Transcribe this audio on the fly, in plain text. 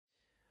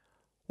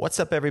What's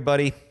up,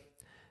 everybody?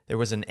 There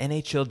was an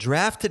NHL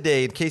draft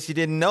today, in case you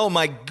didn't know.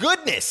 My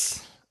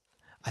goodness!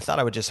 I thought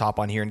I would just hop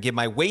on here and give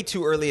my way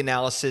too early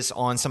analysis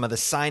on some of the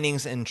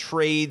signings and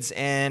trades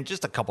and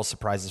just a couple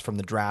surprises from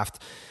the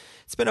draft.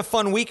 It's been a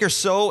fun week or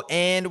so,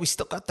 and we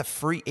still got the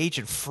free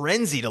agent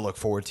frenzy to look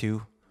forward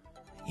to.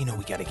 You know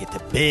we got to get to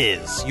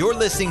biz. You're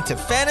listening to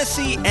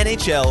Fantasy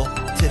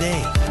NHL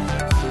Today.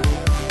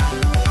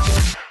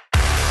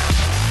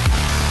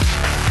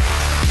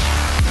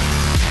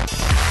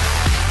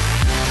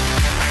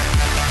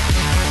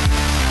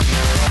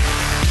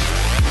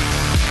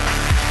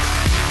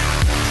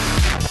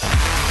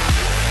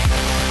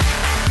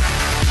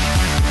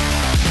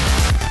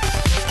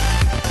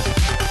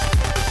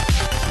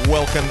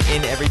 Welcome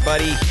in,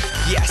 everybody.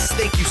 Yes,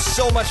 thank you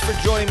so much for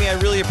joining me. I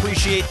really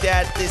appreciate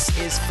that. This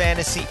is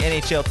Fantasy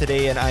NHL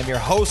Today, and I'm your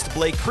host,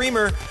 Blake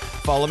Creamer.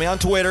 Follow me on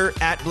Twitter,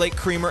 at Blake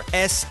Creamer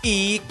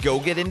SE. Go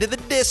get into the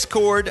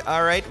Discord.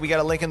 All right, we got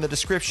a link in the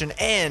description,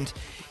 and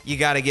you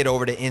got to get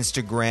over to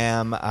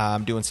Instagram.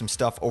 I'm doing some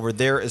stuff over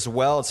there as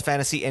well. It's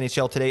Fantasy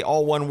NHL Today,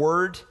 all one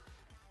word.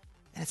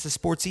 And it's a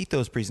Sports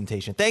Ethos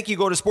presentation. Thank you.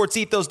 Go to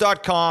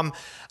sportsethos.com.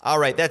 All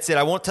right, that's it.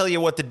 I won't tell you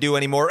what to do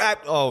anymore.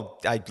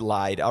 I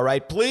lied. All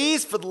right,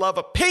 please, for the love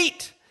of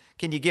Pete,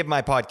 can you give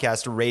my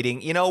podcast a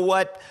rating? You know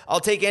what?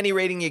 I'll take any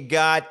rating you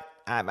got.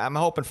 I'm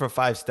hoping for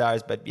 5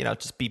 stars, but,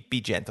 just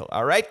be gentle.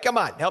 All right, come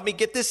on. Help me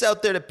get this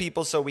out there to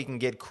people so we can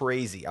get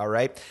crazy. All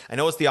right. I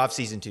know it's the off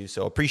season too,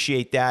 so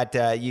appreciate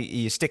that.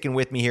 You sticking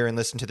with me here and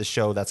listen to the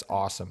show. That's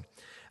awesome.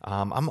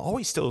 I'm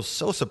always still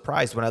so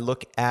surprised when I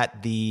look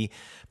at the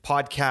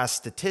podcast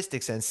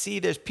statistics and see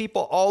there's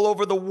people all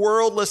over the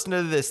world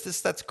listening to this.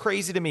 That's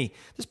crazy to me.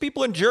 There's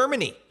people in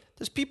Germany.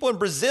 There's people in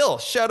Brazil.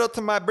 Shout out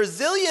to my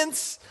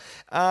Brazilians.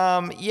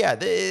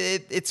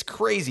 It's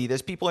crazy.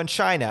 There's people in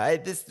China.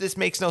 This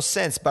makes no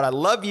sense, but I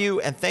love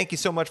you and thank you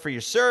so much for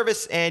your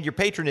service and your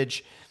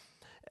patronage.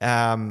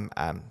 I'm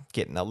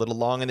getting a little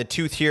long in the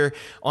tooth here.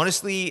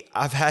 Honestly,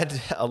 I've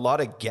had a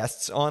lot of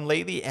guests on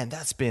lately, and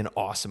that's been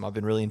awesome. I've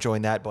been really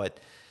enjoying that,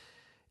 but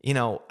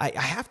I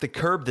have to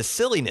curb the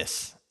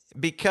silliness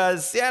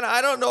because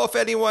I don't know if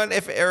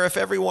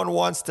everyone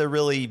wants to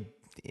really,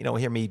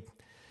 hear me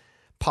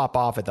pop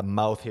off at the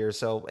mouth here.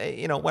 So,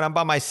 when I'm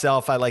by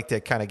myself, I like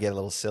to kind of get a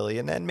little silly,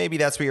 and then maybe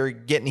that's what you're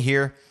getting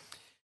here.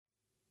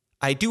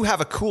 I do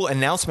have a cool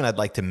announcement I'd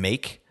like to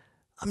make.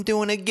 I'm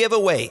doing a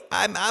giveaway.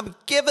 I'm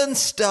giving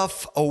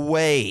stuff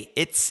away.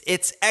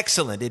 It's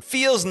excellent. It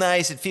feels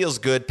nice. It feels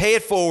good. Pay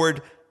it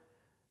forward.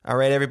 All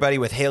right, everybody,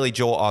 with Haley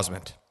Joel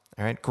Osment.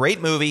 All right, great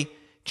movie.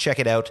 Check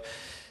it out.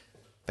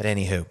 But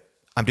anywho,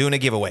 I'm doing a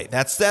giveaway.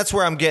 That's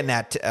where I'm getting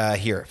at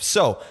here.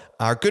 So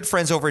our good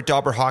friends over at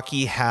Dobber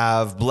Hockey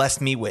have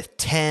blessed me with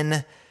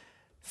 10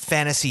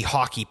 fantasy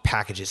hockey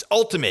packages.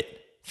 Ultimate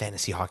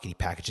fantasy hockey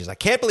packages. I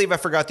can't believe I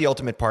forgot the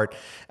ultimate part.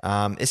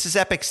 This is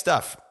epic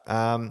stuff.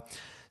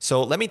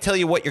 So let me tell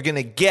you what you're going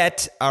to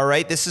get. All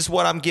right, this is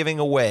what I'm giving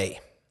away.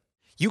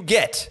 You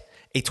get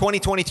a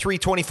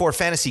 2023-24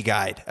 fantasy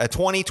guide, a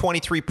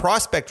 2023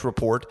 prospect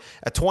report,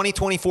 a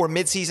 2024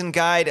 midseason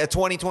guide, a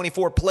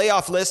 2024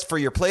 playoff list for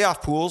your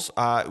playoff pools,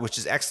 which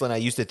is excellent. I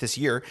used it this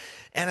year,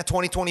 and a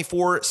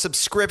 2024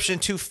 subscription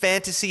to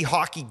Fantasy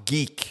Hockey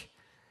Geek.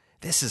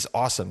 This is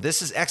awesome.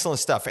 This is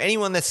excellent stuff. For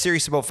anyone that's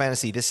serious about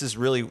fantasy, this is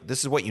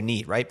what you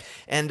need, right?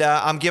 And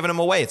I'm giving them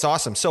away. It's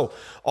awesome. So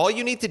all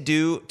you need to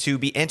do to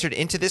be entered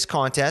into this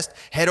contest,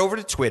 head over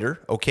to Twitter,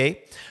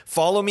 okay?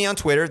 Follow me on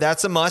Twitter.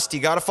 That's a must.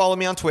 You got to follow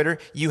me on Twitter.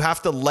 You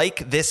have to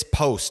like this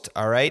post,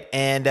 all right?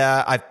 And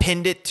I've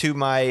pinned it to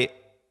my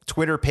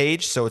Twitter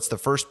page, so it's the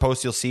first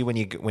post you'll see when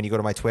you go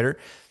to my Twitter.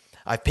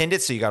 I've pinned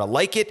it, so you got to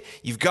like it.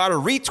 You've got to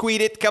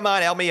retweet it. Come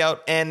on, help me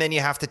out. And then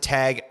you have to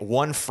tag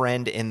one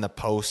friend in the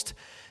post.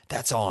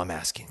 That's all I'm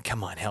asking.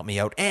 Come on, help me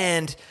out.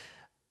 And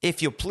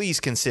if you'll please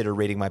consider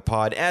rating my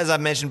pod. As I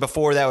mentioned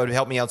before, that would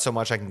help me out so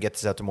much I can get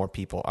this out to more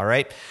people, all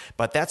right?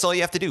 But that's all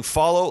you have to do.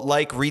 Follow,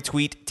 like,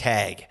 retweet,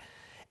 tag.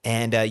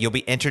 And you'll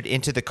be entered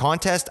into the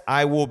contest.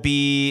 I will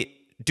be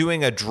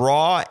doing a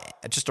draw,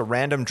 just a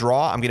random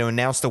draw. I'm going to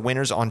announce the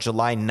winners on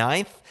July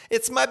 9th.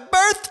 It's my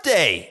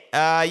birthday.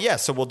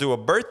 So we'll do a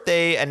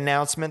birthday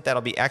announcement.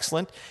 That'll be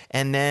excellent.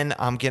 And then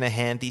I'm going to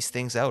hand these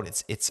things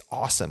out. It's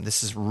awesome.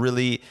 This is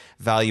really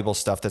valuable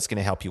stuff that's going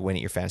to help you win at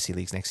your fantasy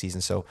leagues next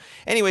season. So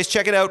anyways,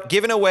 check it out.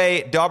 Giving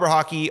away Dobber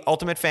Hockey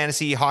Ultimate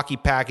Fantasy Hockey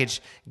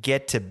Package.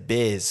 Get to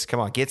biz. Come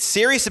on, get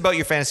serious about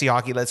your fantasy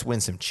hockey. Let's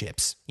win some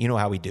chips. You know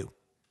how we do.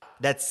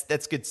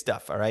 That's good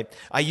stuff, all right?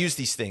 I use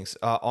these things,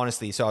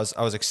 honestly. So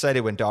I was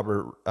excited when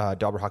Dobber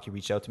Hockey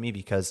reached out to me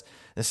because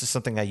this is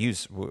something I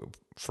use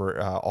for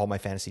all my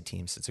fantasy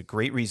teams. It's a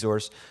great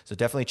resource, so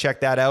definitely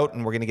check that out,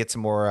 and we're going to get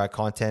some more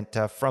content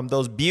from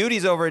those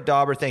beauties over at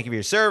Dobber. Thank you for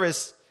your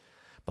service,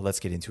 but let's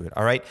get into it,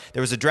 all right?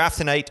 There was a draft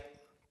tonight.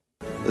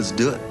 Let's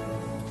do it.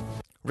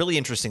 Really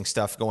interesting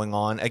stuff going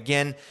on.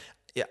 Again,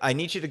 I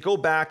need you to go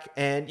back,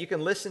 and you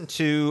can listen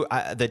to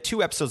the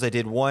 2 episodes I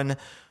did, one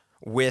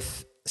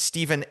with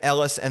Stephen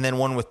Ellis and then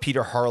one with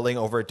Peter Harling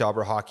over at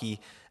Dobber Hockey.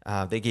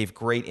 They gave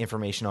great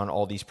information on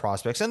all these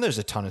prospects, and there's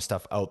a ton of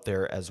stuff out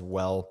there as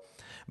well.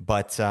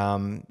 But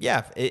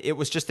it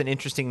was just an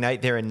interesting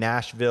night there in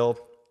Nashville.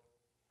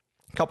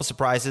 A couple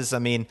surprises. I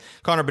mean,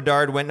 Connor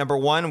Bedard went number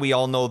 1. We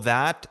all know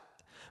that.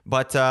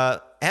 But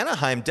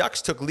Anaheim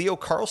Ducks took Leo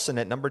Carlsson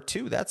at number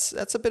 2. That's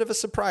a bit of a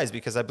surprise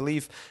because I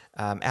believe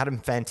Adam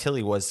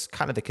Fantilli was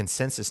kind of the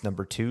consensus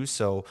number 2.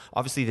 So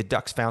obviously the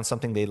Ducks found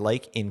something they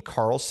like in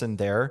Carlsson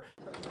there.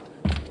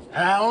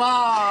 Hello!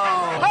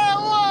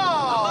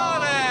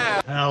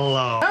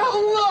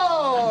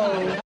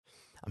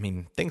 I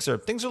mean, things are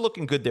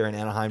looking good there in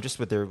Anaheim, just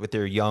with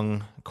their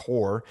young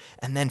core.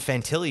 And then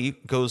Fantilli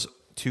goes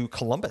to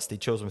Columbus. They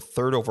chose him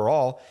 3rd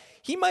overall.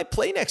 He might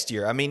play next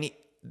year. I mean,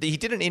 he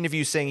did an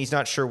interview saying he's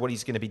not sure what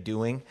he's going to be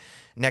doing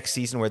next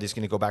season, whether he's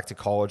going to go back to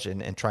college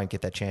and try and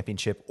get that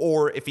championship,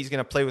 or if he's going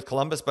to play with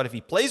Columbus. But if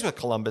he plays with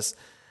Columbus,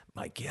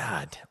 my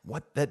God,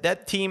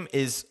 that team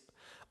is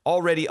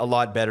already a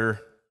lot better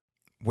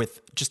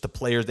with just the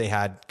players they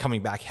had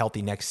coming back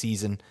healthy next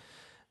season.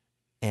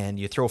 And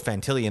you throw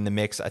Fantilli in the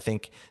mix, I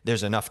think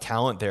there's enough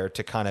talent there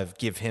to kind of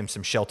give him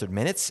some sheltered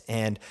minutes.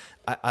 And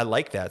I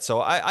like that.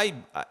 So I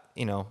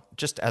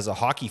just as a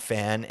hockey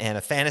fan and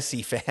a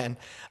fantasy fan,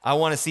 I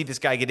want to see this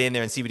guy get in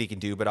there and see what he can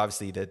do. But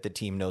obviously the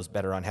team knows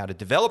better on how to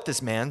develop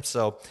this man.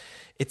 So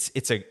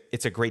it's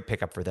a great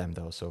pickup for them,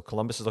 though. So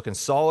Columbus is looking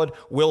solid.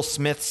 Will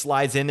Smith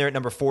slides in there at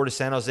number 4 to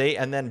San Jose.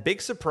 And then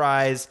big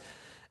surprise,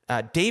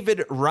 David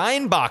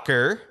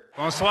Reinbacher.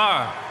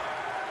 Bonsoir.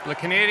 Le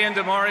Canadien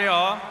de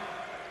Montréal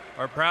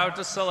are proud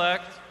to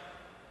select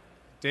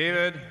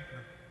David.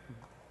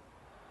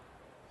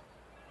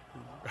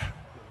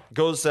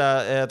 Goes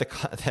the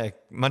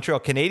Montreal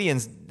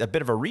Canadiens, a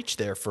bit of a reach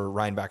there for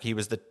Reinbacher. He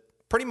was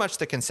pretty much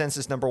the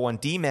consensus number 1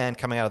 D-man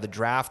coming out of the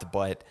draft,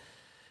 but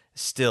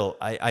still,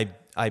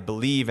 I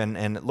believe,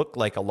 and it looked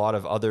like a lot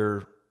of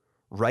other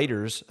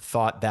writers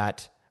thought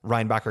that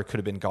Reinbacher could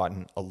have been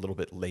gotten a little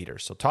bit later.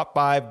 So top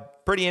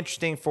 5, pretty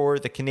interesting for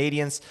the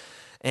Canadiens.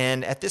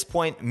 And at this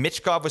point,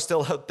 Michkov was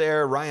still out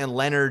there, Ryan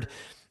Leonard,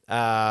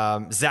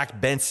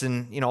 Zach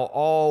Benson,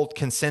 all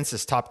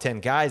consensus top 10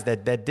 guys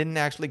that didn't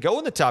actually go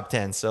in the top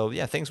 10. So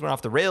yeah, things went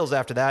off the rails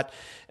after that.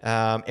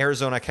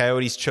 Arizona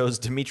Coyotes chose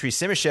Dmitry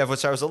Simashev,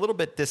 which I was a little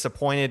bit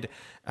disappointed,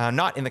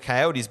 not in the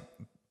Coyotes,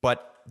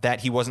 but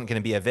that he wasn't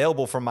going to be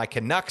available for my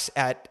Canucks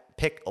at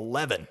pick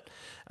 11.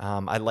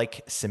 I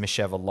like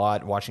Simashev a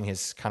lot, watching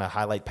his kind of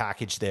highlight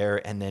package there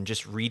and then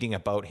just reading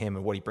about him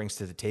and what he brings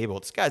to the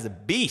table. This guy's a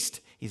beast.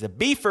 He's a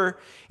beefer.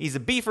 He's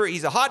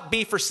a hot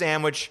beefer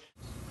sandwich.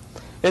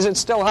 Is it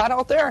still hot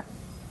out there?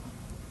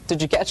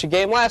 Did you catch a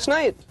game last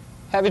night?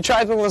 Have you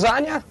tried the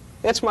lasagna?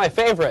 It's my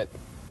favorite.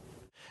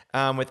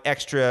 With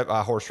extra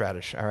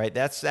horseradish. All right,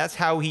 that's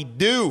how he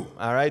do.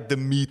 All right,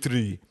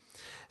 Dmitry.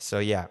 So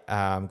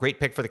yeah, great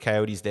pick for the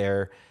Coyotes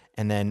there.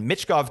 And then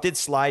Michkov did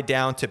slide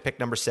down to pick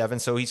number 7,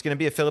 so he's going to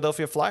be a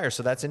Philadelphia Flyer,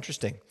 so that's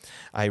interesting.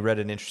 I read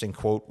an interesting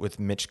quote with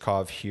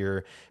Michkov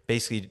here.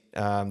 Basically,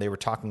 they were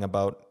talking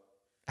about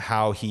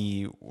how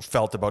he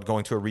felt about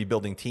going to a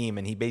rebuilding team,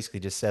 and he basically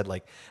just said,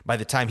 like, by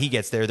the time he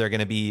gets there, they're going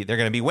to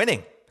be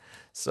winning.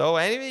 So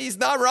anyway, he's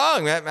not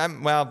wrong.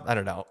 Well, I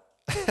don't know.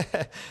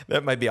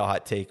 That might be a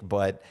hot take,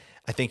 but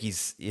I think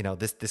he's,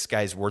 this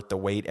guy's worth the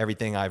wait.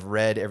 Everything I've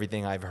read,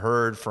 everything I've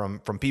heard from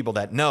people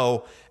that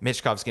know,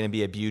 Michkov's going to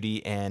be a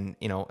beauty. And,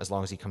 as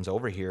long as he comes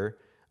over here,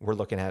 we're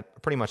looking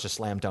at pretty much a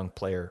slam dunk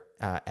player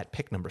at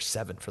pick number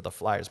 7 for the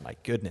Flyers. My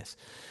goodness.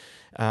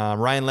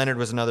 Ryan Leonard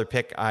was another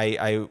pick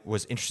I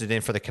was interested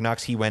in for the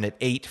Canucks. He went at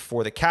 8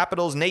 for the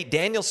Capitals. Nate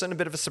Danielson, a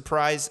bit of a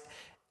surprise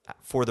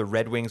for the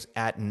Red Wings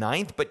at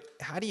 9th. But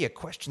how do you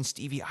question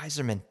Stevie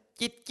Yzerman?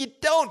 You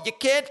don't. You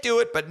can't do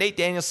it. But Nate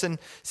Danielson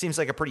seems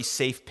like a pretty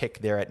safe pick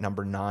there at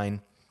number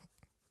 9.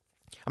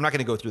 I'm not going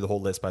to go through the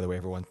whole list, by the way,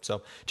 everyone.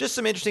 So just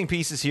some interesting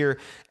pieces here.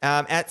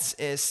 At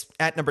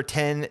number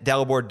 10,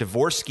 Dalibor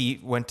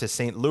Dvorsky went to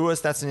St. Louis.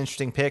 That's an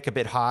interesting pick, a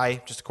bit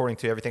high, just according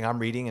to everything I'm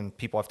reading and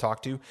people I've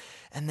talked to.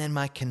 And then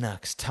my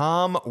Canucks,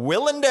 Tom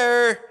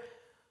Willander.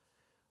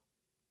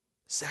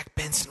 Zach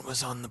Benson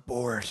was on the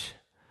board.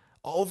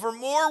 Oliver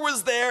Moore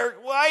was there.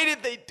 Why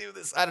did they do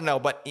this? I don't know.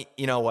 But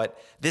you know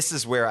what? This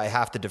is where I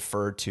have to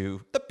defer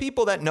to the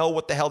people that know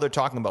what the hell they're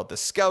talking about. The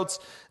scouts,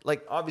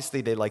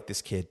 obviously they like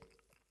this kid.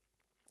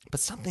 But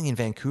something in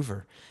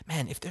Vancouver,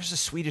 man, if there's a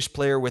Swedish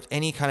player with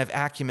any kind of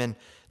acumen,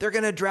 they're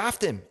going to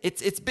draft him.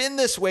 It's been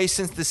this way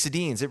since the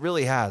Sedins. It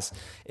really has.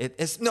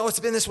 It's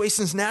been this way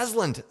since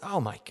Naslund.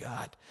 Oh, my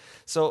God.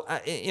 So,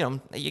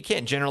 you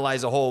can't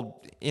generalize a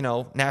whole,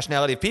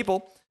 nationality of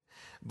people.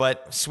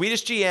 But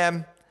Swedish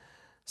GM,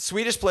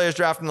 Swedish players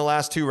drafted in the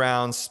last 2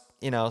 rounds.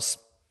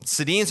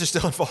 Sedins are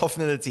still involved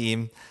in the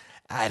team.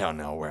 I don't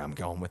know where I'm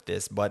going with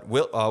this, but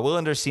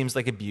Willander seems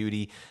like a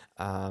beauty.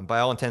 By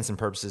all intents and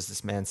purposes,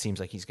 this man seems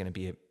like he's going to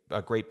be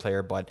a great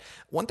player. But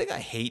one thing I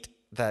hate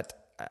that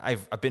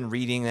I've been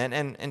reading,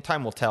 and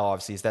time will tell,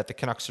 obviously, is that the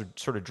Canucks are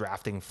sort of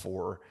drafting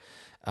for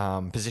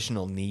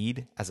positional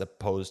need as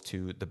opposed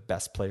to the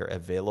best player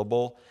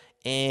available.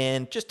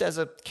 And just as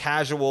a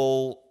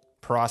casual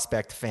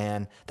prospect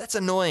fan, that's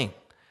annoying.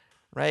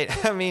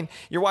 right? I mean,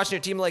 you're watching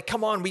your team like,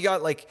 come on, we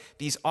got like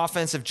these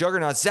offensive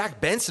juggernauts.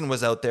 Zach Benson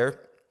was out there.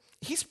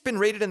 He's been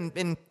rated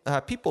in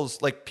people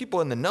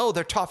in the know,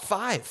 they're top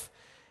 5.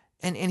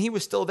 And he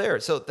was still there.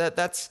 So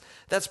that's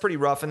pretty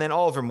rough. And then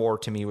Oliver Moore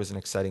to me was an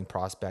exciting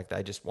prospect.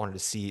 I just wanted to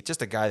see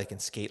just a guy that can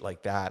skate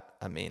like that.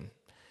 I mean,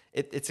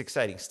 it's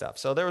exciting stuff.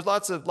 So there was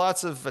lots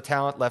of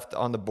talent left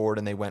on the board,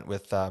 and they went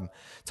with Tom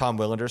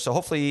Willander. So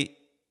hopefully,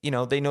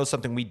 they know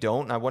something we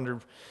don't. And I wonder,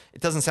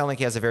 it doesn't sound like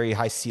he has a very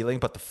high ceiling,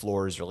 but the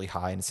floor is really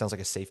high, and it sounds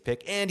like a safe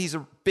pick. And he's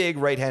a big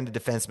right-handed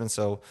defenseman.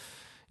 So,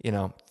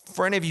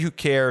 for any of you who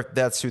care,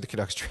 that's who the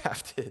Canucks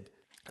drafted.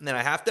 And then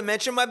I have to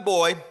mention my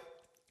boy,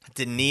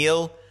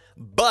 Daniil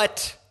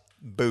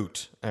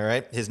Boot. All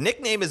right. His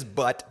nickname is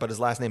Butt, but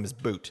his last name is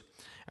Boot.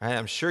 All right.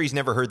 I'm sure he's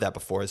never heard that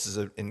before. This is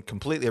a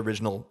completely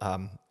original,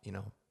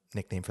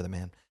 nickname for the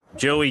man.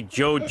 Joey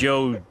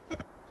Jojo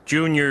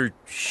Jr.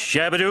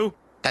 Shabadoo?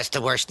 That's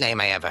the worst name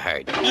I ever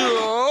heard.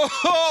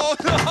 Oh,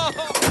 no!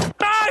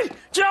 Hey!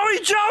 Joey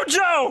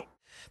Jojo!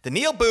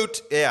 Daniil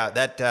Boot. Yeah,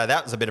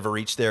 that was a bit of a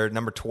reach there.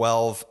 Number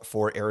 12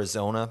 for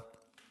Arizona.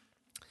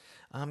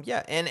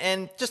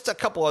 And just a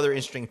couple other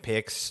interesting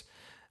picks.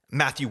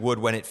 Matthew Wood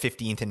went at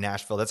 15 to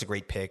Nashville. That's a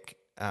great pick.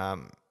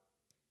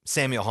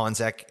 Samuel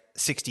Honzek,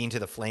 16 to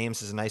the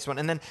Flames is a nice one.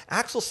 And then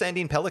Axel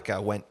Sandin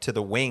Pellikka went to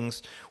the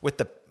Wings with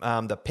the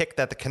pick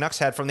that the Canucks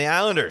had from the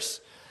Islanders.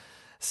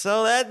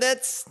 So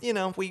that's,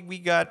 we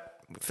got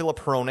Philip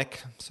Hronik.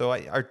 So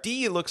our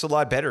D looks a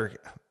lot better.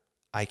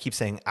 I keep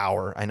saying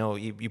our. I know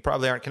you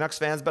probably aren't Canucks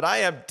fans, but I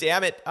am.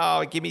 Damn it!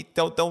 Oh,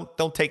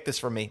 don't take this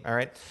from me. All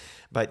right.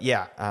 But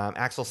yeah,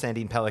 Axel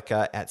Sandin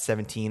Pellikka at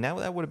 17.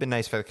 That would have been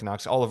nice for the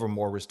Canucks. Oliver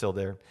Moore was still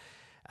there.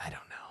 I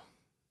don't know.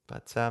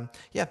 But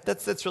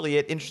that's really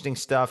it. Interesting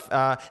stuff.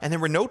 And there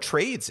were no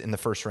trades in the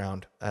first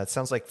round. It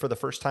sounds like for the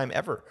first time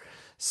ever.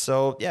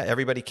 So yeah,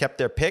 everybody kept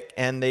their pick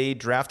and they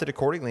drafted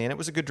accordingly. And it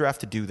was a good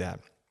draft to do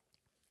that.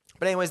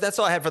 But anyways, that's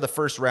all I had for the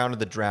first round of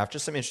the draft.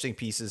 Just some interesting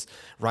pieces.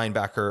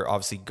 Reinbacher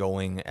obviously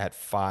going at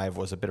 5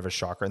 was a bit of a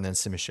shocker. And then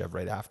Simishev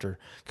right after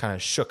kind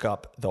of shook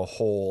up the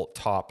whole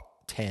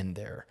top 10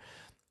 there.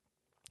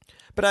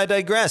 But I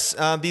digress.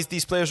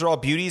 These players are all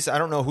beauties. I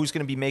don't know who's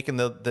going to be making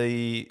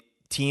the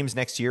teams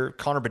next year.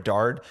 Connor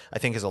Bedard, I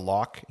think, is a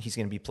lock. He's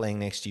going to be playing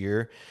next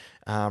year.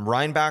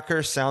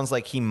 Reinbacher sounds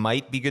like he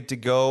might be good to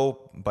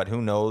go, but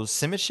who knows?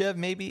 Simishev,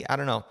 maybe? I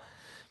don't know.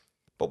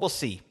 But we'll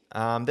see.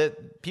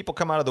 People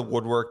come out of the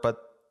woodwork, but,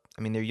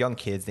 I mean, they're young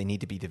kids. They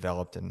need to be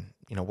developed, and,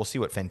 we'll see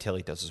what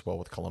Fantilli does as well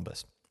with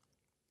Columbus.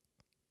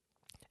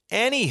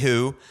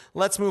 Anywho,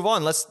 let's move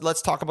on.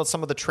 Let's talk about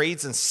some of the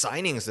trades and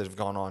signings that have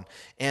gone on.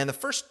 And the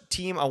first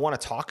team I want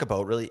to talk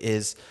about really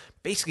is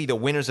basically the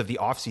winners of the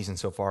offseason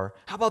so far.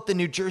 How about the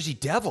New Jersey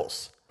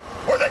Devils?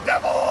 We're the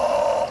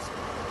Devils!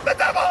 The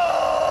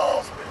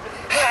Devils!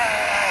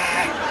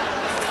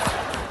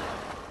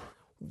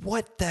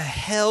 What the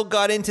hell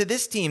got into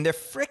this team? They're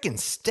freaking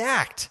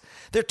stacked.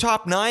 Their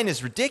top 9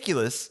 is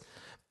ridiculous.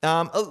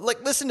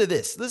 Listen to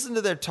this. Listen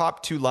to their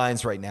top 2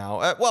 lines right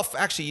now.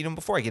 Actually,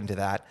 before I get into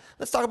that,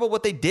 let's talk about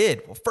what they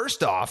did. Well,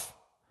 first off,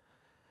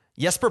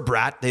 Jesper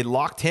Bratt, they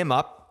locked him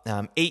up.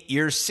 8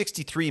 years,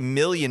 $63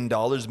 million.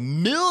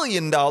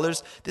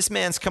 This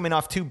man's coming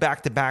off 2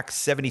 back-to-back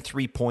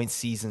 73-point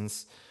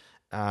seasons.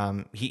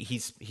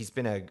 He's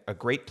been a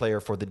great player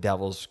for the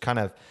Devils. Kind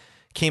of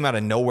came out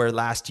of nowhere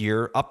last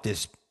year, up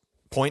this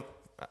point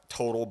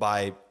total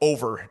by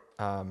over,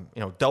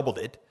 doubled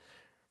it.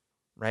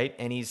 Right.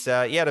 And he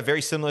had a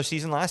very similar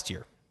season last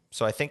year.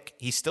 So I think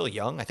he's still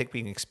young. I think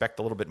we can expect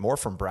a little bit more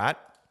from Bratt.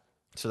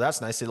 So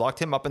that's nice. They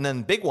locked him up. And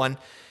then big one,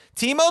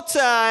 Timo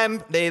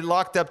time. They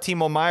locked up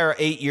Timo Meier,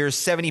 8 years,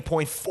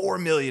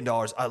 $70.4 million.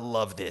 I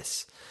love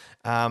this.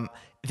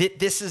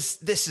 This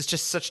is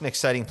just such an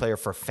exciting player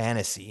for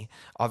fantasy.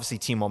 Obviously,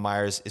 Timo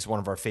Meier is one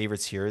of our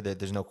favorites here.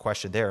 There's no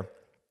question there.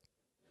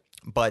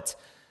 But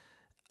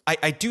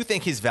I do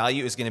think his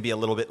value is going to be a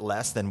little bit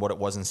less than what it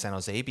was in San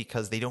Jose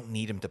because they don't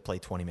need him to play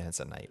 20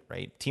 minutes a night,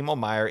 right? Timo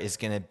Meier is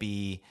going to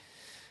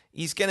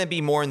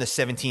be more in the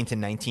 17 to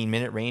 19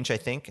 minute range, I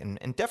think,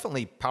 and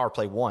definitely power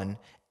play 1,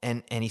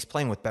 and he's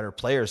playing with better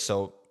players,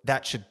 so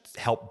that should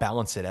help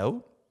balance it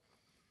out.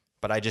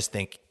 But I just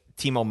think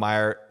Timo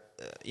Meier,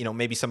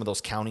 maybe some of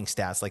those counting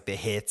stats like the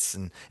hits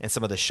and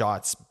some of the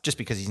shots, just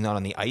because he's not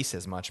on the ice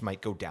as much,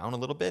 might go down a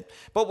little bit.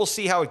 But we'll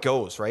see how it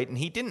goes, right? And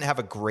he didn't have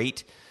a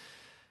great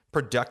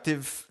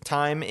productive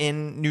time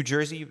in New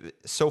Jersey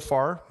so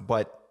far,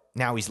 but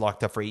now he's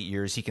locked up for 8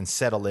 years. He can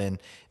settle in.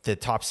 The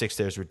top 6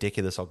 there is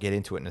ridiculous. I'll get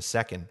into it in a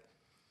second.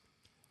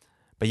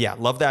 But yeah,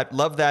 love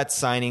that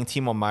signing,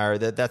 Timo Meier.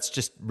 That's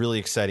just really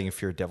exciting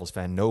if you're a Devils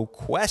fan. No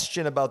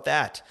question about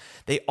that.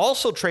 They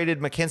also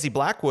traded Mackenzie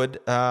Blackwood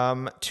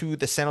to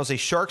the San Jose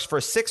Sharks for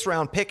a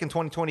 6th-round pick in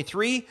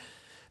 2023.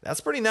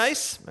 That's pretty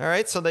nice. All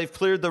right, so they've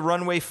cleared the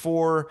runway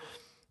for,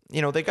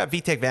 they got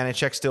Vitek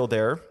Vanacek still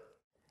there.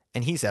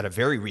 and he's at a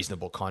very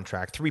reasonable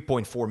contract,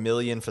 $3.4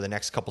 million for the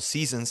next couple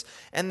seasons.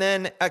 And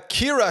then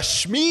Akira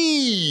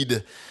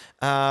Schmid.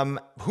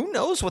 Who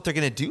knows what they're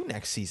going to do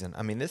next season?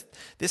 I mean,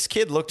 this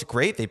kid looked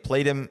great. They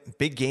played him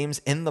big games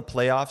in the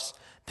playoffs.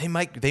 They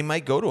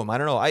might go to him. I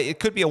don't know. It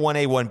could be a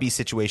 1A, 1B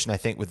situation, I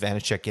think, with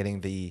Vanecek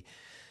getting the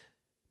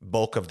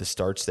bulk of the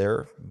starts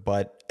there.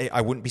 But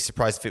I wouldn't be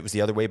surprised if it was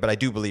the other way. But I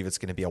do believe it's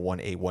going to be a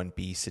 1A,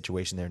 1B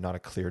situation there, not a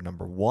clear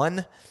number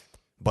one.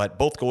 But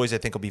both goalies, I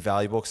think, will be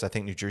valuable because I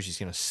think New Jersey's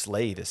going to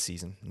slay this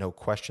season. No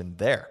question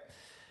there.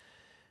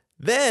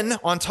 Then,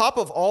 on top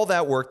of all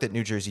that work that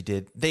New Jersey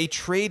did, they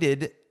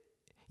traded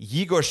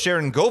Yegor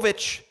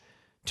Sharangovich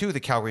to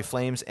the Calgary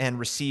Flames and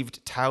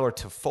received Tyler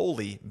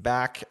Toffoli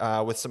back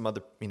with some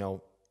other,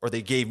 or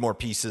they gave more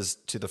pieces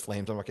to the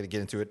Flames. I'm not going to get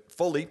into it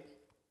fully.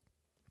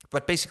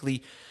 But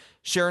basically,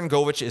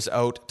 Sharangovich is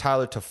out.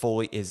 Tyler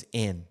Toffoli is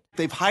in.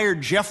 They've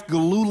hired Jeff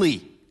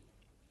Gillooly.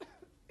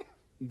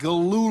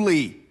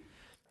 Gillooly.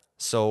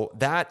 So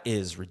that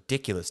is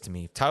ridiculous to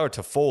me. Tyler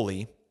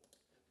Toffoli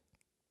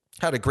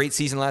had a great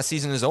season last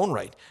season in his own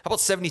right. How about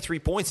 73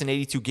 points in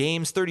 82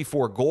 games,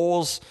 34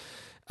 goals,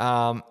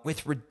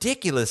 with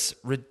ridiculous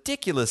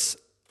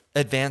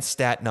advanced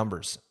stat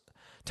numbers.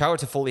 Tyler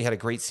Toffoli had a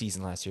great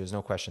season last year. There's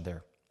no question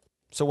there.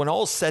 So when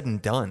all is said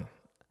and done,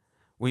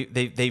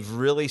 they've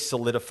really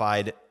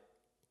solidified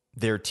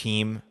their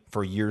team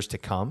for years to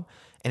come.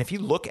 And if you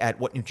look at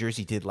what New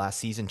Jersey did last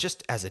season,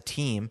 just as a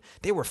team,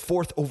 they were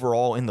 4th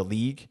overall in the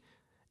league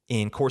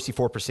in Corsi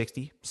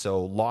 4/60.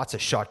 So lots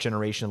of shot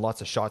generation,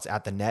 lots of shots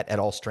at the net at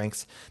all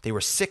strengths. They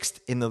were 6th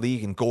in the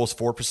league in goals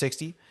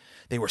 4/60.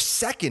 They were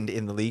 2nd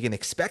in the league in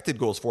expected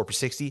goals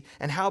 4/60.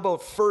 And how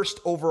about 1st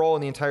overall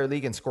in the entire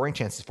league in scoring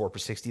chances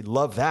 4/60?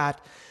 Love that.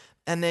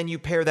 And then you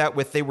pair that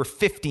with they were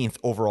 15th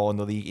overall in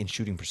the league in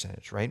shooting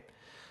percentage, right?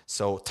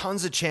 So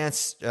tons of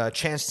chance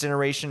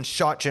generation,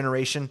 shot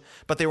generation,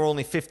 but they were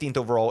only 15th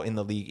overall in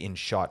the league in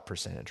shot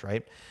percentage,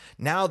 right?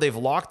 Now they've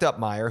locked up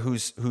Meyer,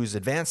 whose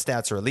advanced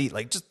stats are elite.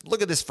 Like, just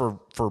look at this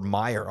for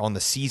Meyer on the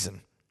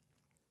season.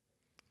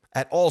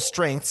 At all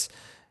strengths,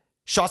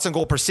 shots on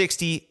goal per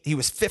 60, he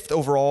was 5th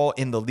overall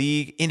in the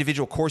league.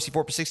 Individual Corsi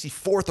 4/60,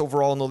 4th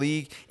overall in the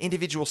league.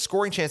 Individual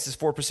scoring chances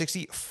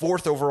 4/60,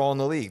 4th overall in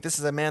the league. This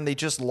is a man they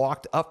just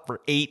locked up for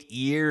 8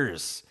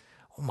 years.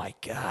 Oh my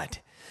God.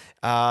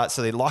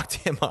 So they locked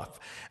him up.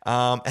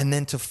 And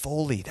then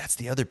Toffoli, that's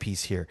the other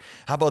piece here.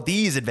 How about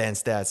these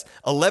advanced stats?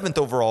 11th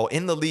overall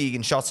in the league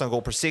in shots on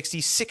goal per 60,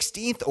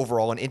 16th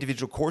overall in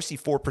individual Corsi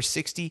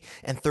 4/60,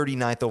 and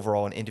 39th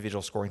overall in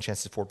individual scoring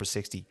chances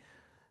 4/60.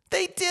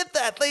 They did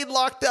that. They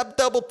locked up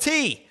Double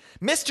T.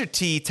 Mr.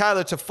 T,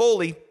 Tyler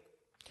Toffoli.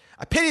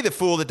 I pity the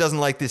fool that doesn't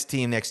like this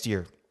team next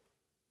year.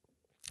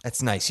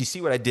 That's nice. You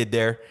see what I did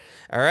there?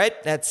 All right,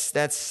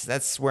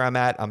 that's where I'm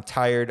at. I'm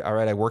tired. All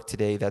right, I worked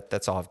today.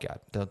 That's all I've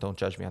got. Don't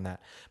judge me on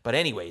that. But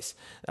anyways,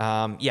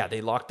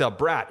 they locked up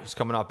Bratt, who's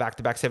coming off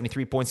back-to-back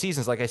 73-point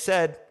seasons, like I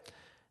said.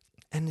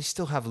 And they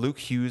still have Luke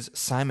Hughes,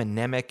 Simon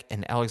Nemec,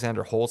 and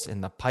Alexander Holtz in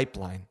the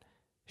pipeline.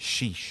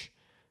 Sheesh.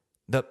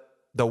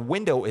 The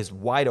window is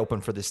wide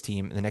open for this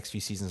team in the next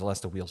few seasons unless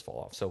the wheels fall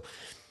off. So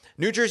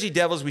New Jersey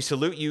Devils, we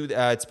salute you.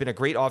 It's been a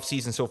great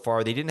offseason so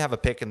far. They didn't have a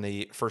pick in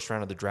the first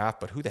round of the draft,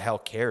 but who the hell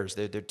cares?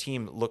 Their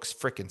team looks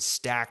freaking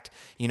stacked.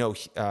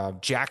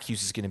 Jack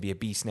Hughes is going to be a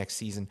beast next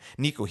season.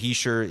 Nico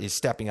Hischier is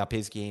stepping up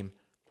his game.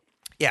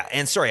 Yeah,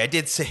 and sorry, I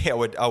did say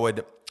I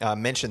would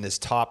mention this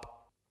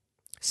top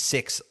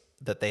 6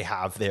 that they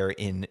have there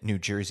in New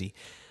Jersey.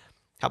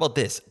 How about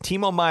this?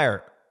 Timo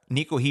Meier,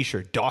 Nico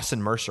Hischier,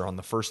 Dawson Mercer on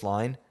the first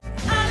line.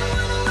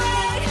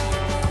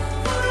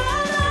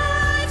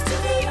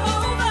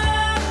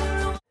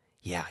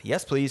 Yeah,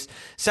 yes, please.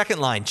 Second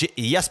line,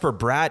 Jesper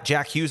Bratt,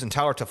 Jack Hughes, and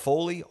Tyler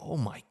Toffoli. Oh,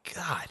 my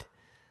God.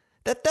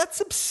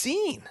 That's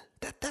obscene.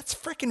 That's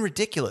freaking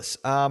ridiculous.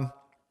 And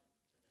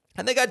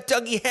they got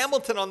Dougie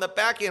Hamilton on the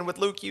back end with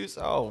Luke Hughes.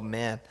 Oh,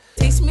 man.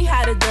 Taste me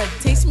how to dud.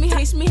 Taste me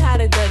how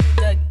to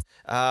dud.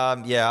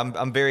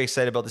 I'm very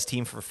excited about this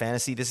team for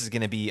fantasy. This is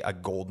going to be a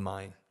gold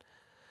mine.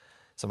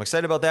 So I'm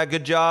excited about that.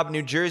 Good job,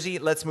 New Jersey.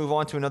 Let's move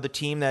on to another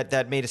team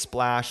that made a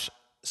splash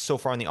so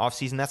far in the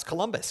offseason. That's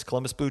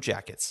Columbus Blue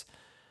Jackets.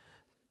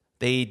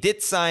 They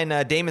did sign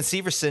Damon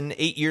Severson,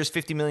 8 years,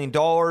 $50 million.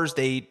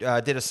 They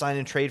did a sign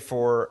and trade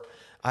for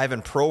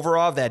Ivan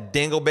Provorov, that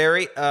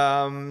dingleberry.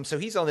 So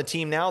he's on the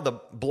team now, the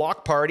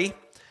block party.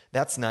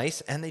 That's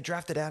nice. And they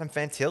drafted Adam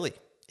Fantilli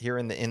here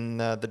in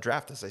the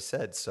draft, as I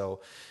said.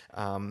 So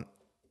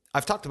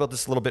I've talked about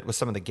this a little bit with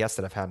some of the guests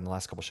that I've had in the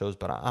last couple shows,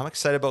 but I'm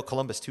excited about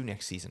Columbus too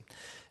next season.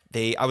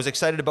 I was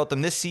excited about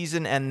them this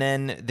season, and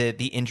then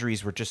the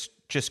injuries were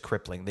just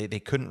crippling. They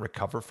couldn't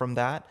recover from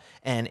that,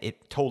 and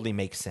it totally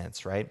makes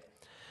sense, right?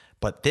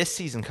 But this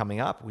season coming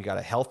up, we got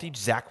a healthy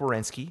Zach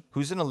Werenski,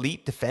 who's an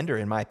elite defender,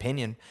 in my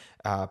opinion.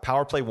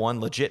 Power play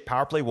one, legit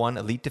power play one,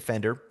 elite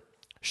defender,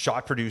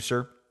 shot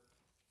producer,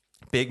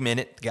 big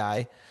minute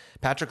guy.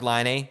 Patrick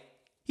Laine,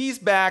 he's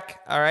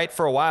back, all right,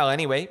 for a while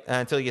anyway,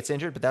 until he gets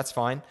injured, but that's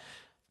fine.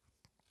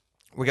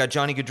 We got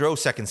Johnny Gaudreau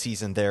second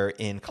season there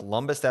in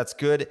Columbus. That's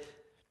good.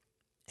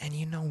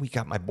 And we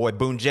got my boy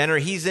Boone Jenner.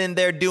 He's in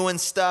there doing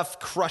stuff,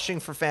 crushing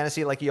for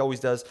fantasy like he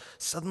always does.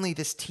 Suddenly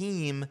this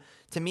team,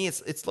 to me,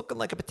 it's looking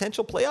like a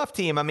potential playoff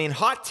team. I mean,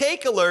 hot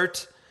take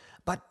alert,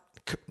 but,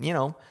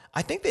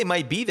 I think they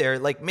might be there,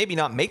 like maybe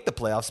not make the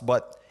playoffs,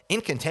 but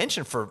in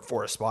contention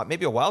for a spot,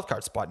 maybe a wild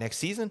card spot next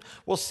season.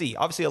 We'll see.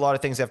 Obviously, a lot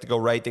of things have to go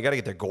right. They got to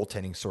get their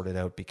goaltending sorted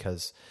out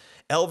because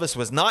Elvis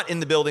was not in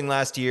the building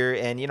last year,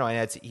 and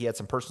he had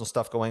some personal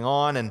stuff going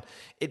on,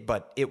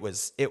 but it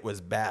was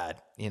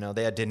bad.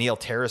 They had Daniil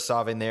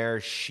Tarasov in there.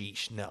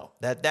 Sheesh, no,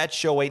 that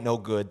show ain't no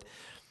good.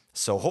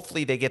 So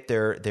hopefully they get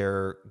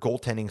their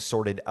goaltending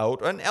sorted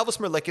out. And Elvis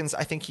Merlikins,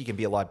 I think he can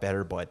be a lot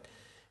better, but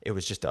it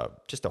was just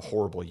a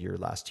horrible year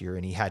last year,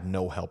 and he had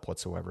no help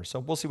whatsoever. So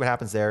we'll see what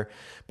happens there.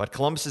 But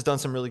Columbus has done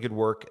some really good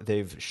work.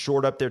 They've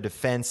shored up their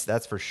defense,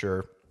 that's for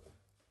sure.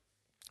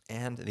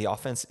 And the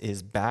offense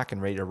is back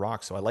and ready to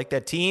rock. So I like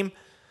that team,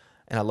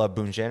 and I love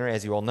Boone Jenner,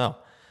 as you all know.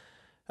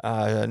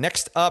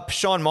 Next up,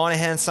 Sean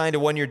Monahan signed a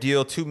 1-year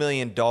deal, $2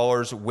 million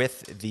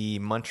with the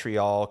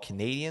Montreal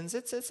Canadiens.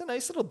 It's a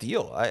nice little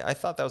deal. I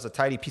thought that was a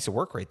tidy piece of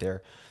work right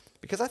there,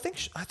 because I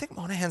think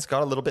Monahan's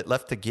got a little bit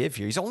left to give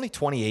here. He's only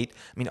 28.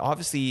 I mean,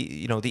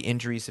 obviously, the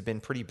injuries have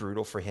been pretty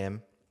brutal for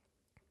him,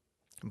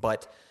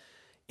 but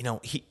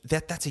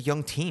that's a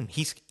young team.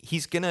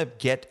 He's gonna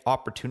get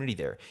opportunity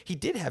there. He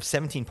did have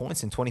 17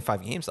 points in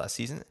 25 games last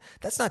season.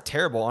 That's not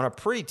terrible on a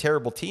pretty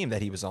terrible team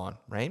that he was on,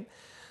 right?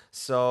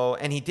 So,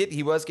 and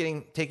he was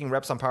taking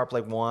reps on power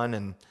play 1,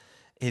 and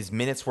his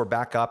minutes were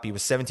back up. He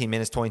was 17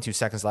 minutes, 22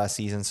 seconds last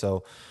season.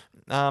 So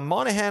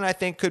Monahan, I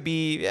think, could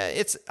be,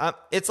 it's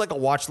like a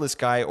watch list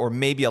guy, or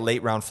maybe a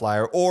late round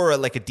flyer, or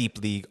like a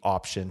deep league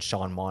option,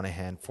 Sean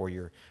Monahan for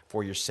your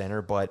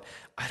center. But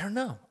I don't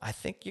know. I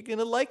think you're going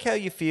to like how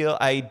you feel.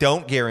 I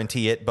don't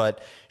guarantee it,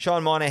 but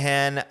Sean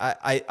Monahan,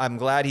 I'm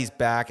glad he's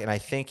back, and I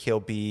think he'll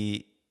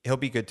be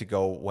good to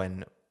go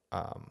when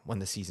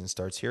the season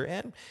starts here.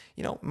 And,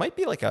 might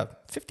be like a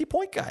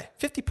 50-point guy.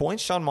 50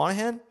 points, Sean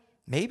Monahan,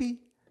 maybe.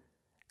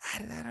 I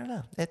don't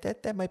know.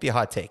 That might be a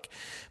hot take,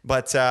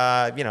 but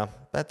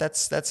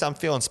that's I'm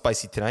feeling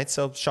spicy tonight.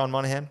 So Sean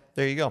Monahan,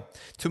 there you go,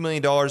 $2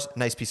 million,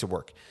 nice piece of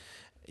work.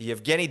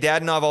 Yevgeny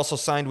Dadonov also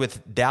signed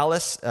with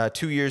Dallas,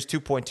 2 years,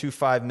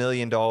 $2.25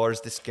 million.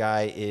 This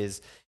guy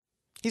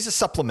he's a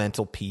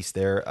supplemental piece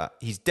there.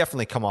 He's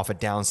definitely come off a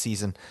down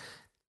season,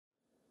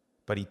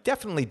 but he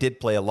definitely did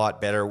play a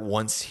lot better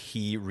once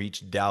he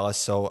reached Dallas.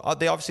 So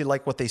they obviously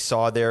like what they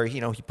saw there.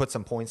 He put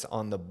some points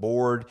on the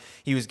board.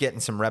 He was getting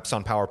some reps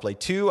on power play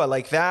 2. I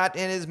like that.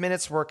 And his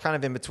minutes were kind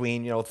of in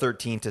between,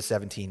 13 to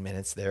 17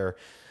 minutes there,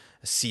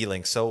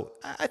 ceiling. So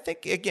I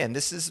think, again,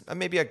 this is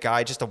maybe a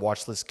guy, just a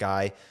watch list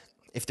guy.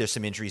 If there's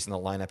some injuries in the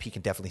lineup, he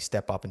can definitely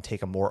step up and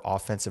take a more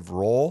offensive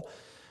role.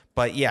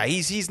 But yeah,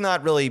 he's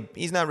not really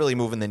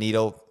moving the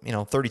needle.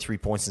 33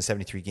 points in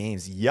 73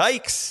 games.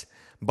 Yikes.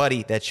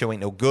 Buddy, that show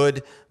ain't no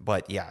good.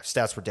 But yeah,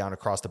 stats were down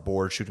across the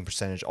board, shooting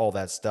percentage, all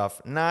that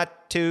stuff.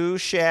 Not too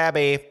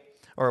shabby.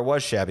 Or it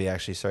was shabby,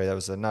 actually. Sorry, that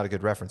was not a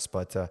good reference.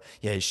 But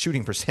yeah, his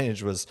shooting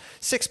percentage was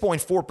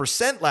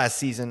 6.4% last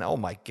season. Oh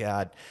my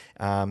God.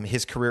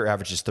 His career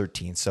average is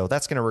 13. So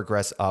that's going to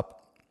regress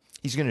up.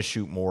 He's going to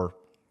shoot more.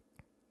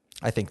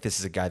 I think this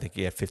is a guy that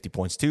can get 50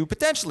 points too.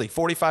 Potentially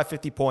 45,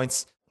 50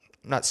 points.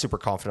 I'm not super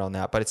confident on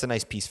that, but it's a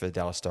nice piece for the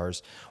Dallas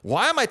Stars.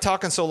 Why am I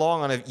talking so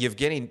long on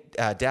Yevgeny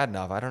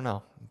Dadonov? I don't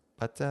know.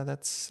 But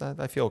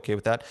I feel okay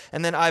with that.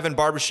 And then Ivan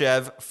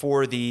Barbashev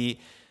for the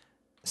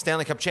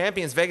Stanley Cup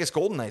champions, Vegas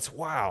Golden Knights.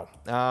 Wow.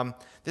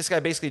 This guy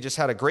basically just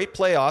had a great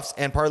playoffs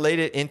and parlayed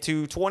it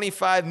into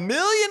 $25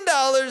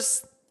 million.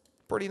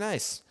 Pretty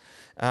nice.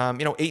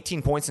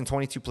 18 points in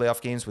 22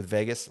 playoff games with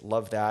Vegas.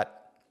 Love that.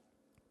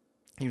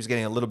 He was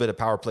getting a little bit of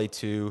power play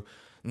too.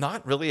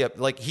 Not really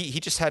he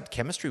just had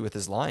chemistry with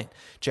his line,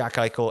 Jack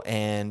Eichel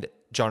and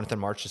Jonathan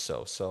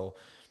Marchessault. So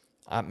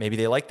maybe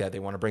they like that. They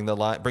want to bring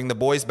the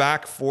boys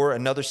back for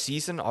another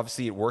season.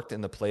 Obviously, it worked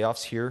in the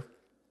playoffs here.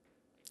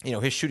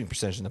 His shooting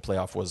percentage in the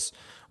playoff was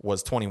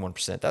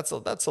 21%. That's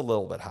a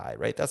little bit high,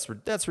 right? That's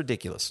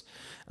ridiculous.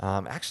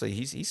 Actually,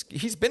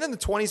 he's been in the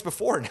 20s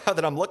before. Now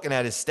that I'm looking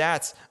at his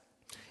stats,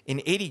 in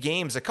 80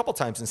 games, a couple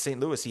times in St.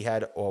 Louis, he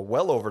had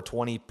well over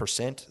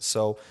 20%.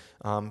 So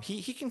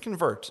he can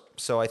convert.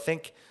 So I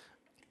think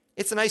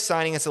it's a nice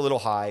signing. It's a little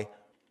high.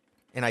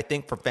 And I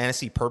think for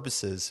fantasy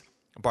purposes,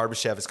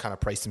 Barbashev has kind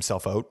of priced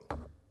himself out.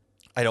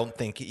 I don't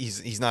think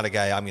he's not a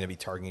guy I'm going to be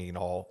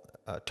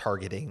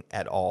targeting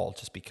at all,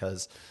 just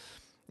because,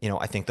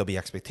 I think there'll be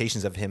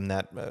expectations of him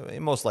that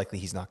most likely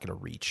he's not going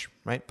to reach,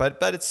 right? But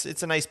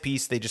it's a nice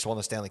piece. They just won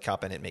the Stanley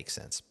Cup, and it makes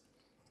sense.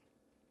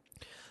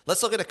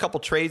 Let's look at a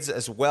couple trades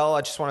as well. I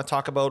just want to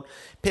talk about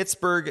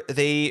Pittsburgh.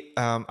 They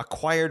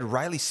acquired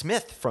Riley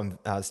Smith from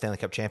the Stanley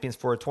Cup champions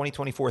for a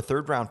 2024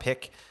 third-round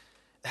pick.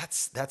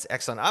 That's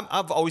excellent.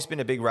 I've always been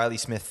a big Riley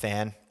Smith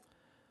fan.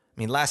 I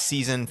mean, last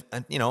season,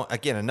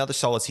 again, another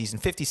solid season,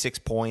 56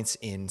 points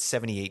in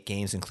 78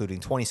 games,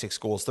 including 26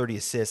 goals, 30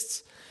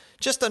 assists,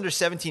 just under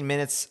 17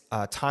 minutes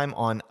time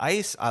on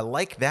ice. I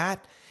like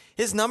that.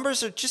 His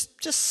numbers are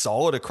just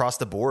solid across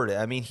the board.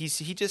 I mean, he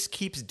just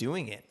keeps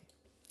doing it.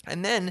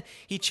 And then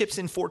he chips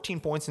in 14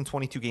 points in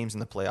 22 games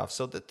in the playoffs.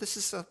 So this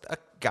is a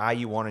guy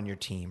you want on your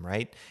team,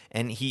 right?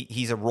 And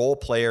he's a role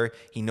player.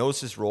 He knows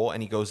his role,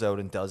 and he goes out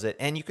and does it.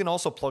 And you can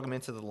also plug him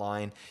into the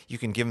line. You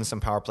can give him some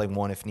power play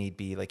one if need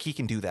be. Like, he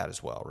can do that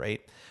as well,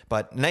 right?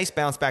 But nice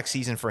bounce back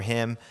season for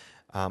him.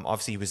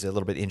 Obviously, he was a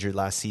little bit injured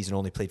last season,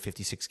 only played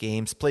 56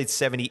 games, played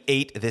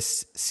 78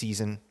 this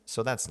season.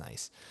 So that's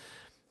nice.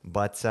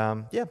 But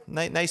yeah,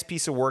 nice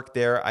piece of work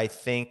there. I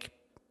think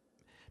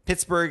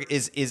Pittsburgh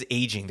is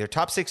aging. Their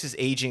top six is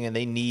aging, and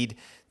they need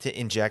to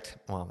inject.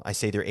 Well, I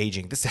say they're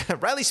aging.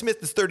 Riley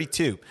Smith is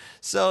 32,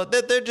 so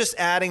they're just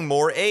adding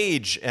more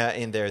age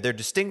in there. They're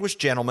distinguished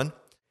gentlemen.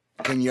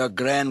 Can your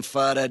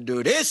grandfather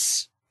do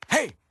this?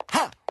 Hey,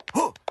 ha,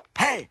 hoo,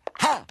 hey,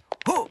 ha,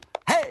 hoo,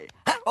 hey,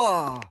 ha,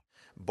 oh.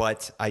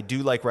 But I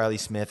do like Riley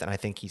Smith, and I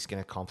think he's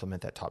going to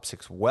complement that top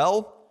six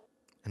well.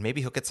 And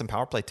maybe he'll get some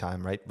power play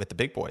time, right, with the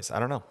big boys. I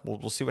don't know.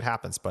 We'll see what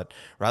happens. But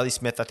Riley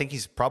Smith, I think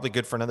he's probably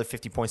good for another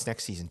 50 points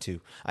next season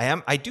too.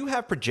 I do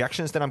have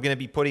projections that I'm going to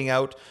be putting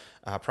out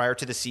prior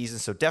to the season,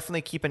 so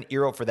definitely keep an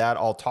ear out for that.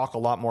 I'll talk a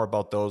lot more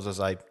about those as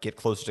I get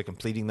closer to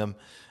completing them.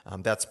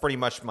 That's pretty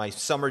much my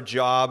summer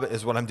job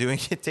is what I'm doing.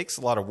 It takes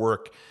a lot of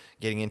work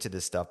getting into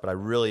this stuff, but I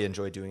really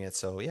enjoy doing it.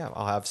 So yeah,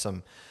 I'll have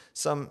some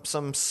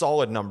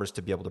solid numbers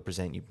to be able to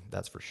present you.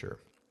 That's for sure.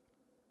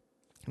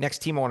 Next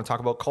team I want to talk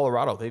about,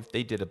 Colorado.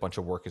 They did a bunch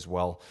of work as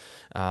well.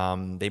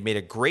 They made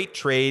a great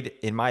trade,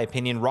 in my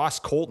opinion. Ross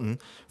Colton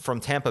from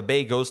Tampa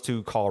Bay goes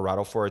to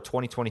Colorado for a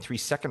 2023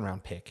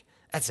 second-round pick.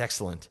 That's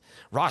excellent.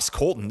 Ross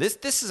Colton,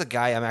 this is a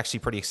guy I'm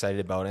actually pretty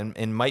excited about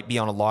and might be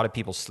on a lot of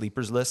people's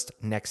sleepers list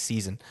next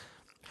season.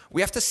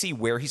 We have to see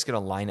where he's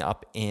going to line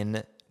up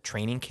in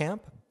training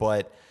camp,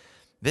 but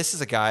this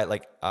is a guy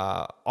like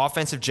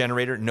offensive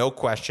generator, no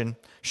question,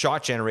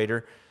 shot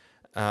generator.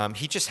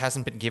 He just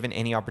hasn't been given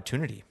any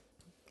opportunity.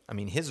 I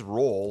mean, his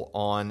role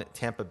on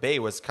Tampa Bay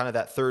was kind of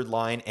that third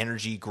line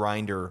energy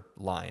grinder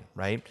line,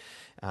 right?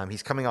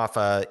 He's coming off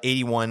a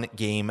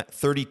 81-game,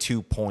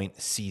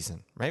 32-point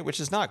season, right? Which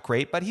is not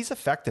great, but he's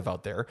effective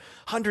out there.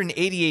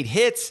 188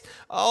 hits.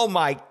 Oh,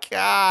 my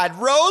God.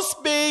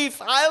 Roast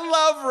beef. I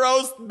love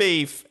roast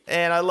beef.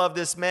 And I love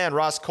this man,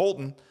 Ross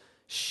Colton.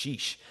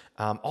 Sheesh.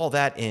 All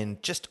that in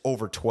just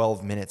over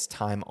 12 minutes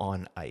time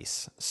on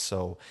ice.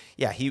 So,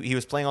 yeah, he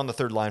was playing on the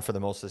third line for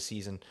the most of the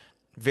season.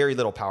 Very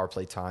little power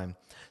play time.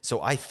 So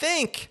I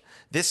think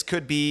this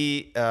could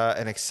be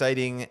an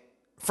exciting...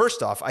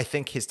 First off, I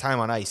think his time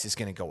on ice is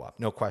going to go up.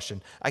 No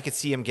question. I could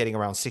see him getting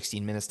around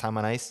 16 minutes time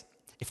on ice.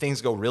 If things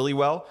go really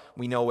well,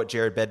 we know what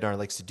Jared Bednar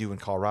likes to do in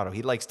Colorado.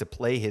 He likes to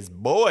play his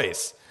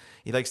boys.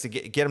 He likes to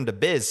get them to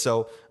biz.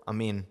 So, I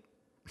mean,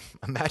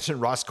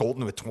 imagine Ross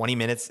Colton with 20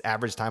 minutes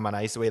average time on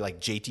ice, the way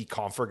like JT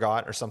Compher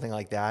got or something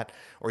like that,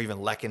 or even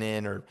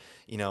Lehkonen or,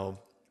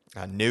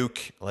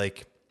 Nuke.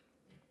 Like,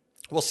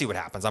 we'll see what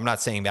happens. I'm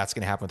not saying that's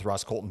going to happen with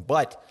Ross Colton,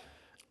 but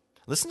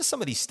listen to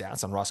some of these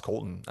stats on Ross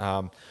Colton.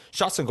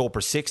 Shots on goal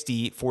per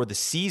 60 for the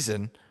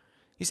season.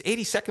 He's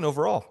 82nd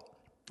overall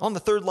on the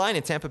third line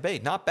in Tampa Bay.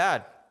 Not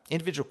bad.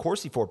 Individual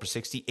Corsi for per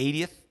 60,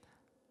 80th.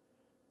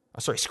 Oh,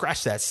 sorry,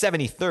 scratch that,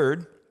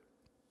 73rd.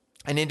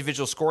 And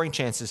individual scoring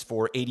chances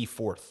for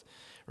 84th,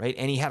 right?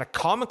 And he had a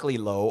comically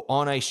low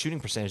on-ice shooting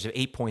percentage of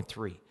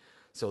 8.3.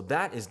 So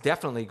that is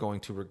definitely going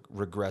to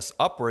regress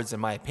upwards,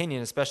 in my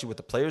opinion, especially with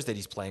the players that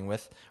he's playing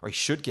with, or he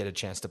should get a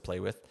chance to play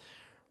with,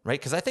 right?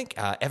 Because I think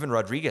Evan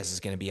Rodriguez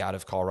is going to be out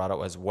of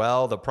Colorado as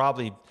well. They'll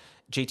probably,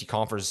 JT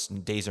Compher's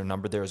days are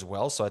numbered there as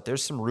well. So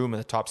there's some room in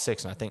the top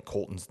six, and I think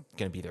Colton's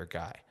going to be their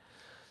guy.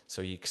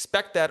 So you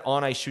expect that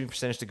on-ice shooting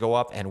percentage to go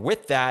up, and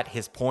with that,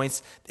 his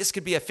points, this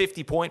could be a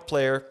 50-point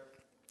player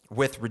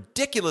with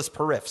ridiculous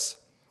periffs.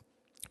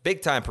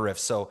 Big-time periffs.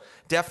 So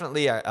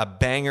definitely a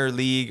banger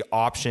league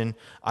option.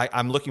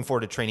 I'm looking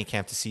forward to training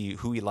camp to see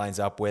who he lines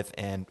up with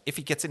and if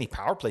he gets any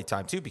power play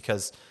time too,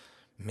 because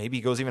maybe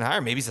he goes even higher.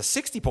 Maybe he's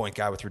a 60-point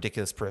guy with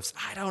ridiculous periffs.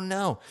 I don't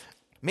know.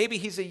 Maybe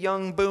he's a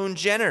young Boone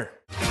Jenner.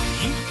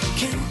 You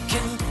can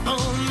count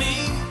on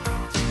me.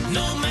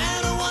 No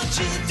matter what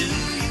you do,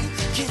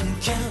 you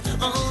can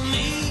count on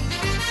me.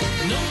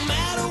 No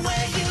matter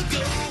where you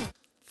go.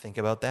 Think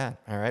about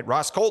that. All right.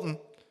 Ross Colton.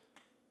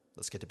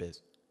 Let's get to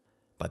biz.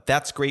 But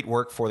that's great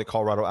work for the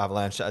Colorado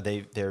Avalanche.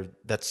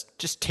 That's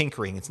just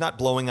tinkering. It's not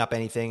blowing up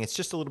anything. It's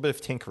just a little bit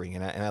of tinkering,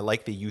 and I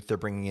like the youth they're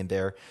bringing in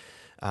there.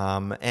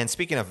 And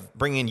speaking of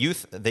bringing in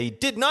youth, they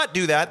did not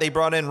do that. They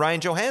brought in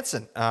Ryan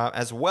Johansson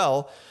as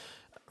well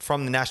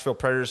from the Nashville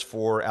Predators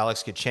for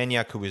Alex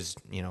Galchenyuk, who was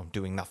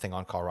doing nothing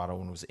on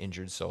Colorado and was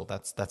injured. So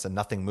that's a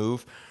nothing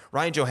move.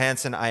 Ryan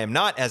Johansson, I am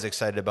not as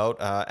excited about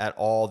at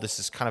all. This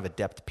is kind of a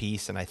depth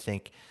piece, and I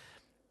think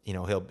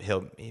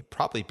he'll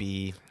probably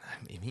be,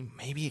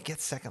 maybe he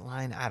gets second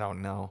line. I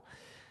don't know.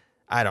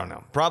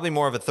 Probably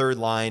more of a third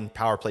line,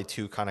 power play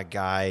 2 kind of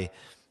guy.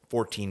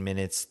 14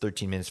 minutes,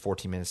 13 minutes,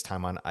 14 minutes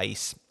time on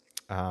ice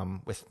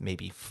with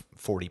maybe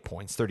 40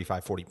 points,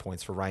 35, 40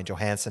 points for Ryan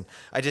Johansson.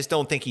 I just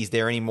don't think he's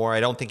there anymore. I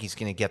don't think he's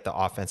going to get the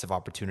offensive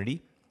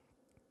opportunity.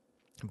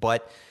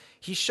 But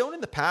he's shown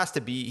in the past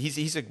to be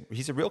he's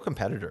a real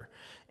competitor.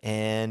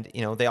 And,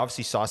 they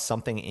obviously saw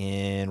something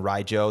in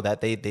Raijo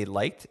that they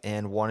liked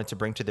and wanted to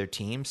bring to their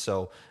team.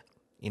 So,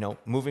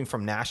 moving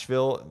from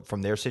Nashville,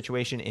 from their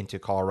situation into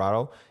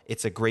Colorado,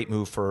 it's a great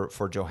move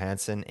for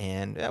Johansson,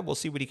 and we'll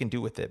see what he can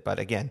do with it. But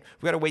again,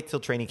 we got to wait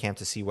till training camp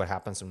to see what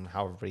happens and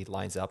how everybody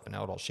lines up and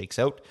how it all shakes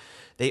out.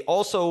 They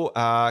also,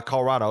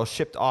 Colorado,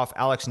 shipped off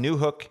Alex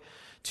Newhook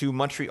to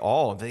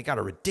Montreal. They got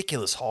a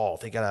ridiculous haul.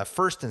 They got a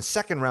first and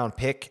second round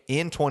pick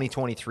in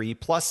 2023,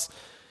 plus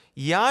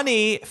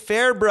Yanni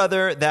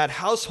Fairbrother, that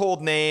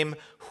household name.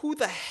 Who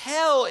the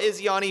hell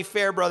is Yanni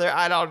Fairbrother?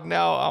 I don't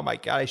know. Oh my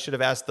God, I should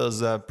have asked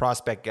those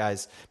prospect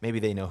guys. Maybe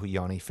they know who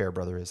Yanni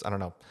Fairbrother is. I don't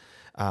know.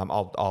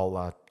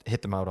 I'll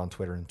hit them out on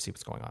Twitter and see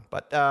what's going on.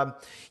 But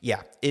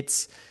yeah,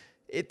 it's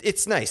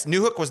nice.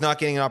 Newhook was not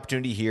getting an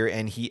opportunity here,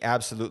 and he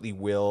absolutely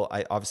will.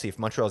 Obviously, if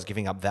Montreal is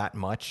giving up that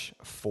much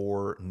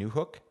for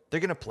Newhook, they're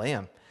going to play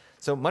him.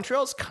 So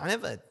Montreal's kind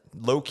of a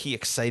low-key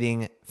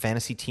exciting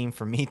fantasy team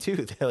for me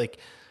too. They're like,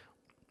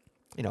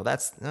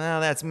 that's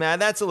mad.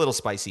 That's a little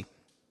spicy.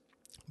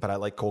 But I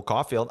like Cole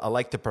Caulfield. I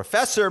like the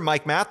professor,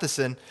 Mike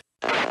Matheson.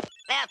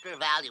 After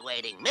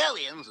evaluating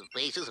millions of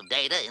pieces of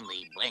data in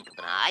the blink of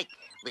an eye,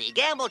 the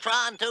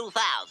Gambletron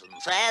 2000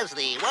 says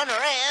the winner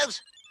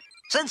is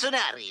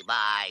Cincinnati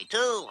by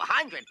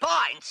 200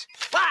 points.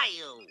 Why,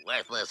 you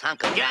worthless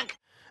hunk of junk?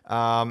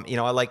 I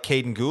like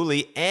Caden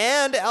Gooley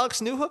and Alex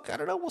Newhook. I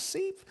don't know. We'll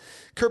see.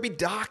 Kirby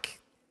Doc.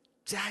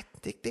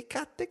 They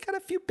got a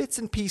few bits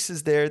and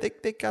pieces there.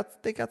 They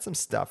got some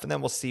stuff, and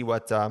then we'll see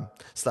what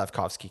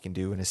Slavkovsky can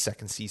do in his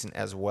second season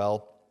as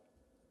well.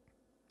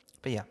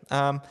 But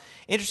yeah,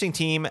 interesting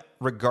team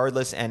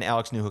regardless, and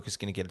Alex Newhook is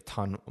going to get a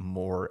ton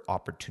more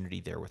opportunity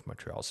there with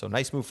Montreal. So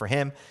nice move for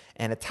him,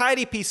 and a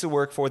tidy piece of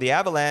work for the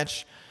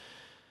Avalanche.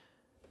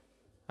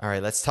 All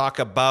right, let's talk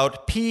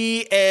about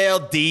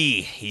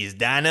PLD. He's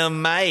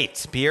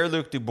dynamite.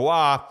 Pierre-Luc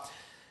Dubois.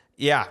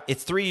 Yeah,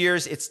 it's 3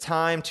 years. It's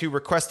time to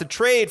request a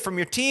trade from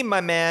your team,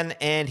 my man.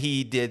 And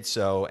he did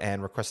so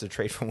and requested a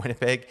trade from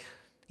Winnipeg.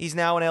 He's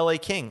now an LA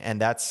King. And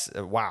that's,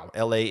 wow,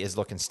 LA is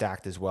looking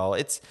stacked as well.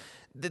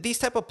 These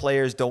type of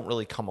players don't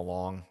really come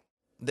along.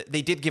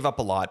 They did give up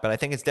a lot, but I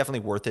think it's definitely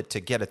worth it to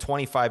get a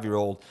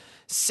 25-year-old,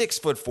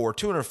 6'4",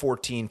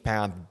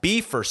 214-pound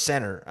beef for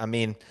center. I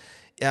mean,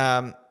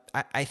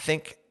 I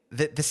think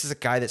that this is a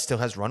guy that still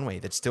has runway,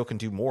 that still can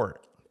do more.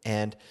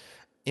 And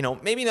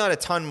maybe not a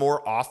ton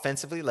more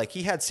offensively. Like,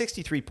 he had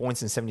 63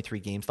 points in 73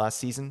 games last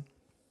season.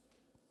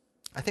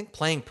 I think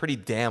playing pretty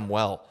damn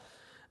well.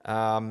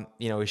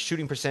 His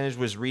shooting percentage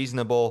was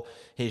reasonable.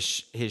 His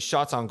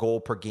shots on goal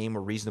per game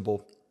were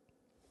reasonable.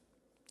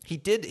 He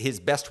did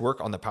his best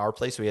work on the power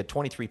play, so he had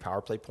 23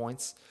 power play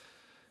points.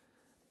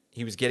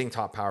 He was getting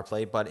top power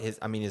play, but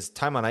his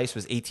time on ice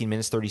was 18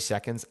 minutes, 30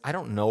 seconds. I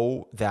don't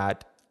know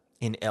that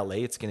in LA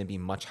it's going to be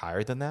much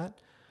higher than that.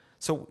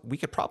 So we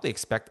could probably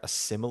expect a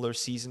similar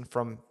season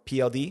from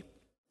PLD.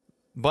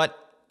 But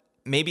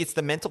maybe it's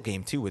the mental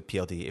game too with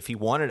PLD. If he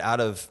wanted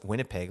out of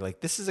Winnipeg,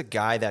 like, this is a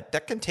guy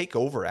that can take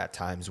over at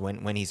times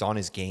when he's on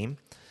his game.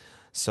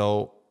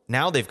 So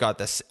now they've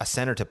got a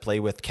center to play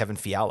with, Kevin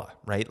Fiala,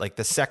 right? Like,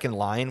 the second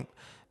line,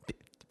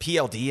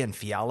 PLD and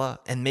Fiala,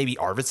 and maybe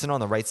Arvidsson on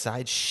the right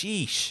side.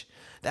 Sheesh,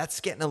 that's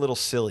getting a little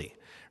silly.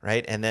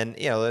 Right. And then,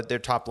 their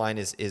top line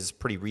is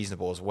pretty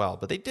reasonable as well.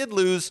 But they did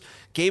lose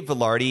Gabe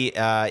Vilardi.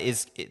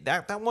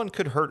 That one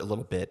could hurt a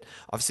little bit.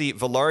 Obviously,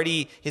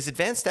 Vilardi, his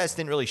advanced stats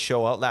didn't really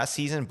show out last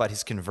season, but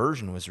his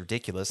conversion was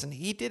ridiculous. And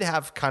he did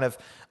have kind of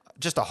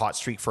just a hot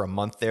streak for a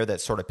month there that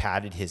sort of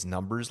padded his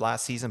numbers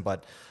last season.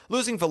 But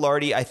losing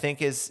Vilardi, I think,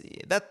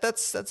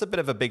 that's a bit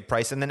of a big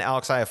price. And then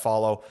Alex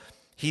Iafallo,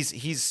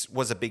 he's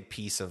was a big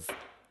piece of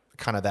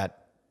kind of that,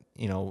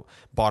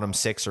 bottom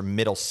six or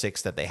middle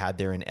six that they had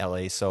there in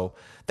LA. So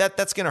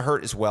that's going to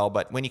hurt as well.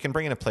 But when you can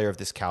bring in a player of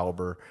this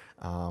caliber,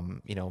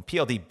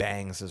 PLD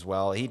bangs as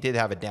well. He did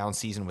have a down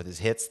season with his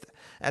hits.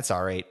 That's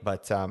all right.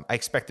 But I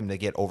expect him to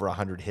get over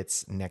 100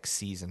 hits next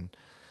season.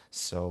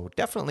 So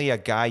definitely a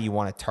guy you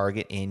want to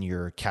target in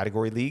your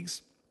category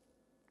leagues.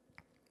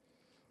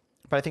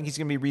 But I think he's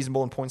going to be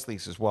reasonable in points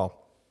leagues as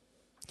well.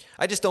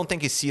 I just don't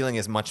think his ceiling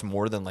is much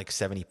more than like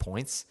 70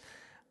 points.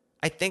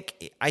 I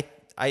think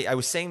I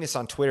was saying this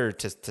on Twitter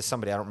to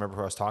somebody, I don't remember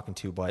who I was talking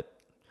to, but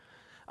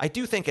I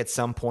do think at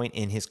some point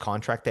in his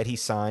contract that he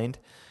signed,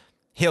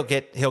 he'll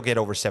get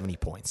over 70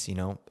 points.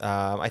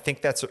 I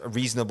think that's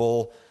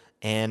reasonable,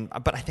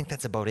 but I think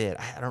that's about it.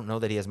 I don't know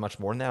that he has much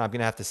more than that. I'm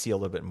gonna have to see a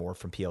little bit more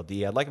from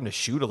PLD. I'd like him to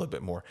shoot a little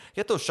bit more,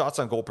 get those shots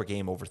on goal per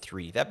game over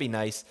 3. That'd be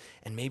nice,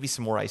 and maybe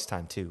some more ice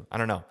time too. I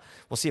don't know.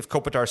 We'll see if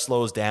Kopitar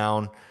slows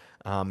down.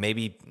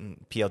 Maybe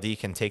PLD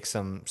can take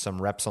some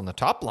reps on the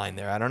top line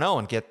there. I don't know,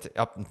 and get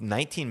up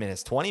 19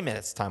 minutes, 20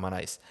 minutes time on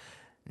ice.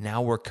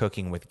 Now we're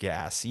cooking with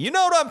gas. You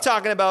know what I'm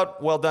talking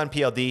about. Well done,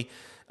 PLD.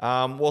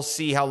 We'll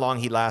see how long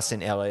he lasts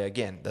in LA.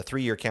 Again, the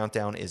 3-year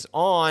countdown is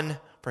on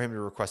for him to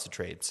request a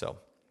trade. So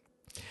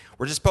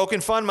we're just poking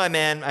fun, my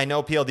man. I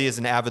know PLD is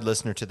an avid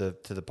listener to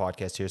the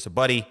podcast here. So,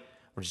 buddy,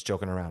 we're just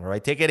joking around. All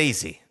right, take it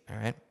easy. All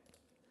right.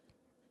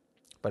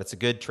 But it's a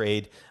good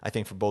trade, I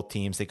think, for both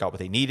teams. They got what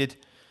they needed.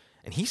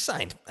 And he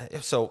signed.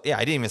 So, yeah, I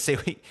didn't even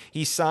say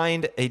he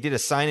signed. He did a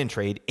sign-in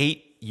trade,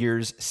 8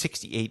 years,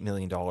 $68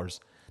 million.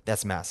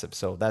 That's massive.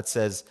 So that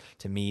says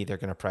to me they're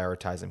going to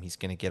prioritize him. He's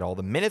going to get all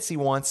the minutes he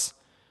wants.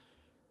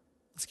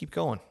 Let's keep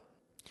going.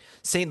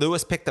 St.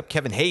 Louis picked up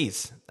Kevin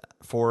Hayes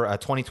for a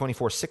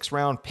 2024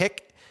 6th-round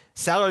pick,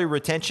 salary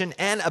retention,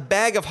 and a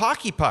bag of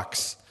hockey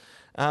pucks.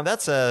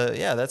 That's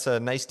a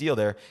nice deal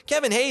there.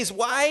 Kevin Hayes,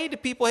 why do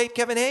people hate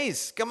Kevin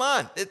Hayes? Come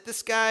on,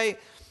 this guy.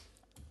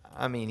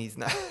 I mean, he's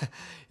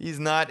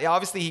not.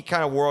 Obviously, he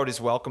kind of wore out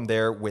his welcome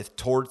there with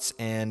Torts,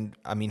 and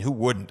I mean, who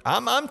wouldn't?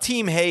 I'm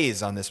Team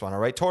Hayes on this one. All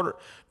right,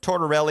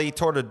 Tortorelli,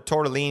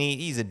 Tortellini,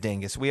 he's a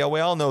dingus. We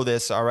all know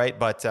this. All right,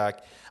 but I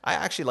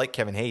actually like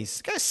Kevin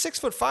Hayes. This guy's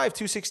 6'5",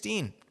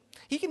 216.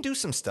 He can do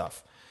some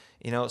stuff.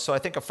 So I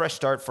think a fresh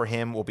start for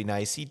him will be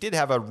nice. He did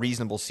have a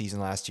reasonable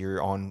season last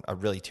year on a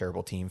really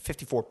terrible team,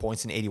 54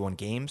 points in 81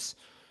 games.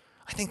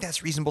 I think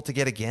that's reasonable to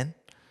get again.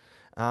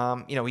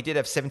 He did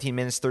have 17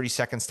 minutes, 30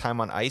 seconds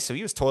time on ice, so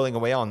he was toiling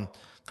away on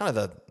kind of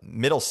the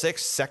middle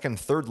six, second,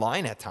 third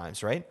line at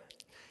times, right?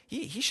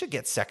 He should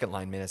get second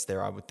line minutes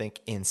there, I would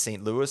think, in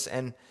St. Louis,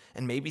 and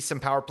maybe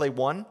some power play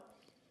one.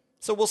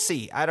 So we'll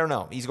see. I don't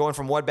know. He's going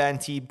from one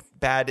bad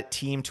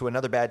team to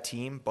another bad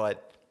team,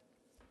 but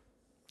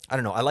I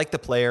don't know. I like the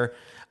player.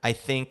 I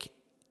think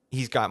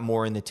he's got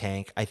more in the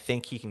tank. I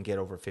think he can get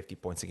over 50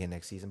 points again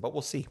next season, but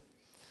we'll see.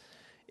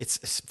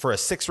 It's for a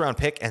 6th-round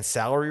pick and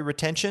salary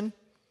retention.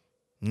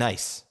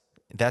 Nice.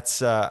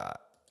 That's I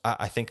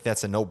think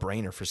that's a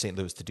no-brainer for St.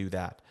 Louis to do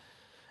that.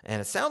 And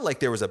it sounded like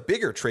there was a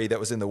bigger trade that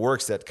was in the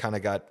works that kind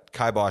of got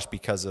kiboshed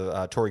because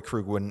of Torrey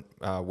Krug wouldn't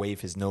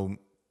waive his no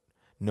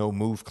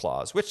move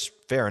clause, which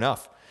fair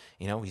enough.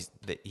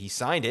 He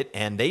signed it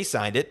and they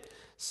signed it.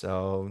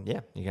 So, yeah,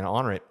 you're going to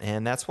honor it.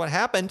 And that's what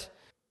happened.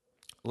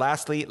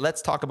 Lastly,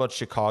 let's talk about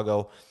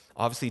Chicago.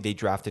 Obviously, they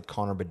drafted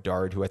Connor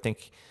Bedard, who I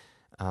think,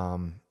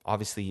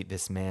 obviously,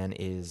 this man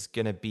is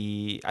going to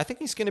be, I think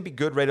he's going to be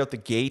good right out the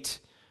gate.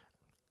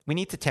 We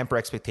need to temper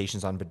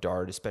expectations on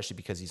Bedard, especially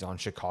because he's on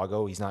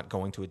Chicago. He's not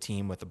going to a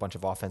team with a bunch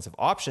of offensive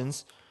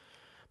options.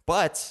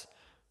 But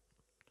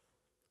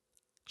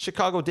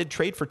Chicago did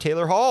trade for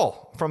Taylor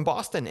Hall from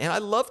Boston, and I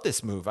love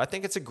this move. I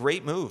think it's a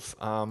great move.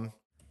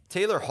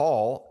 Taylor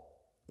Hall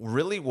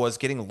really was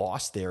getting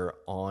lost there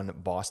on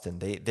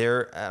Boston.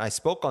 And I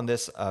spoke on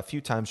this a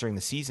few times during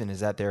the season, is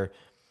that they're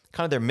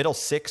kind of their middle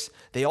six.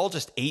 They all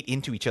just ate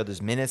into each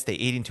other's minutes. They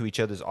ate into each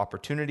other's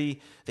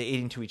opportunity. They ate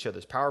into each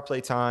other's power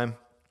play time.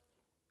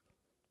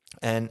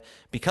 And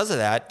because of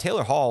that,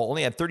 Taylor Hall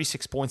only had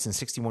 36 points in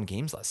 61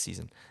 games last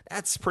season.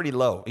 That's pretty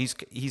low.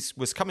 He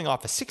was coming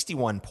off a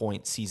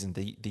 61-point season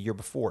the year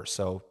before.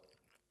 So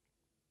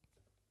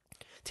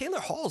Taylor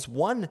Hall's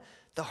won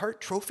the Hart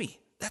Trophy.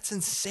 That's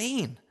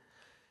insane.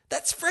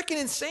 That's freaking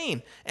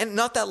insane. And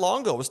not that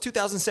long ago. It was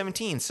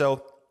 2017.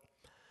 So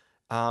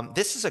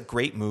this is a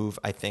great move,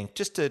 I think,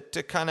 just to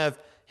kind of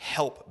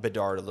help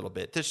Bedard a little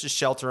bit. Just to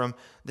shelter him.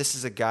 This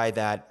is a guy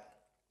that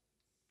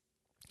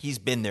he's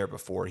been there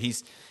before.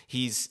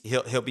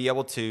 He'll be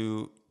able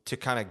to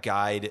kind of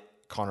guide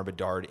Connor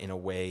Bedard in a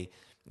way,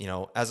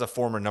 as a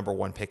former number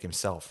 1 pick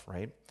himself,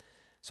 right?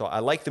 So I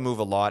like the move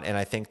a lot, and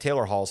I think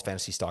Taylor Hall's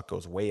fantasy stock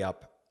goes way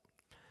up.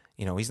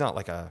 He's not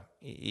going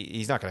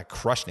to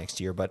crush next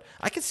year, but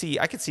I could see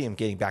him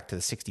getting back to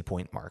the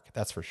 60-point mark.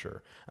 That's for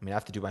sure. I mean, I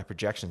have to do my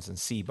projections and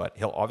see, but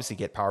he'll obviously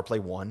get power play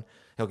 1.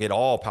 He'll get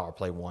all power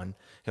play 1.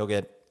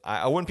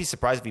 I wouldn't be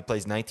surprised if he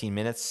plays 19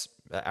 minutes,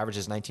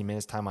 averages 19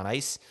 minutes time on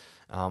ice,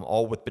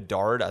 all with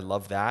Bedard. I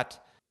love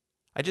that.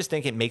 I just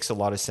think it makes a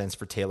lot of sense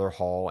for Taylor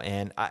Hall,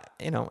 and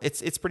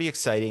it's pretty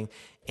exciting.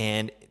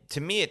 And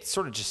to me, it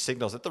sort of just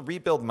signals that the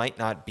rebuild might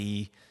not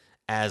be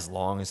as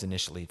long as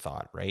initially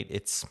thought, right?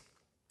 It's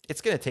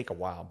going to take a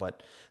while,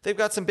 but they've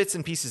got some bits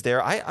and pieces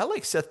there. I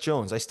like Seth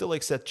Jones. I still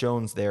like Seth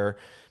Jones there.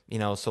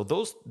 So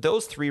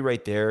those three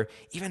right there,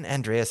 even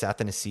Andreas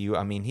Athanasiou,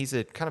 I mean, he's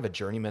a kind of a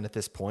journeyman at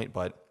this point,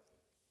 but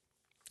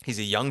he's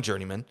a young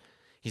journeyman.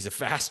 He's a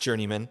fast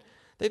journeyman.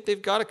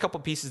 They've got a couple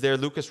pieces there.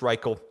 Lucas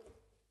Reichel.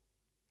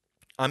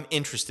 I'm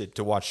interested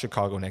to watch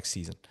Chicago next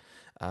season.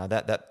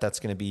 That's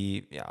going to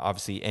be,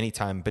 obviously,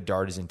 anytime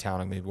Bedard is in town,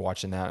 I'm going to be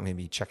watching that. I'm going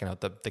to be checking out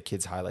the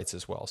kids' highlights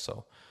as well.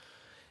 So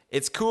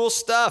it's cool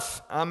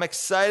stuff. I'm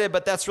excited,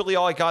 but that's really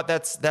all I got.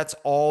 That's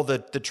all the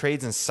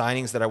trades and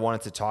signings that I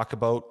wanted to talk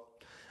about.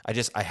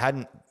 I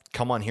hadn't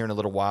come on here in a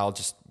little while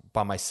just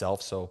by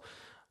myself, so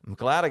I'm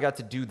glad I got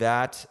to do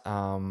that.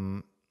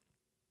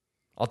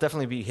 I'll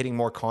definitely be hitting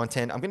more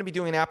content. I'm going to be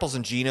doing Apples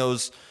and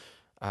Genos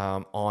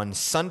on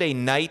Sunday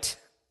night,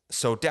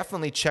 so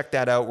definitely check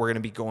that out. We're going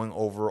to be going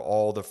over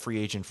all the free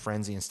agent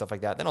frenzy and stuff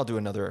like that. Then I'll do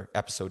another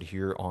episode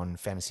here on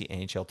Fantasy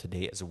NHL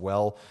Today as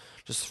well,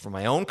 just for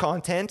my own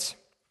content.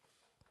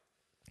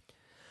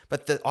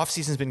 But the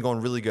offseason's been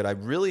going really good. I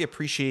really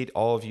appreciate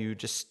all of you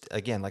just,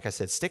 again, like I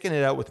said, sticking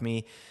it out with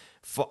me,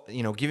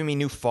 giving me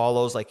new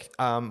follows. Like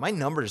my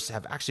numbers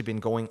have actually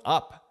been going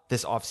up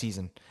this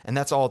offseason, and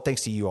that's all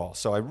thanks to you all.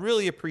 So I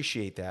really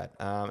appreciate that.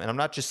 And I'm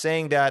not just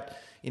saying that,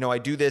 I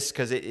do this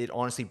because it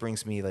honestly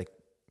brings me like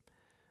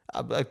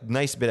a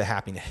nice bit of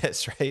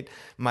happiness, right?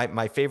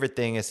 My favorite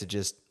thing is to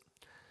just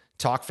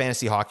talk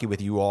fantasy hockey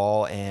with you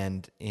all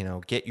and,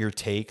 get your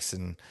takes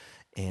and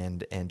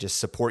just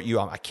support you.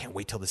 I can't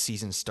wait till the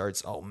season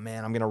starts. Oh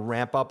man, I'm going to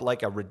ramp up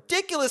like a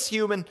ridiculous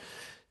human,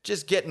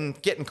 just getting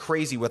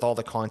crazy with all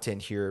the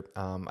content here.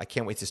 I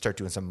can't wait to start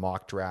doing some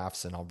mock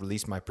drafts, and I'll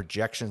release my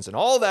projections and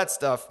all that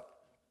stuff.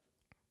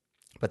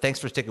 But thanks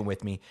for sticking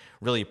with me.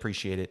 Really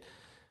appreciate it.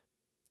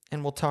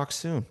 And we'll talk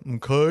soon.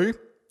 Okay?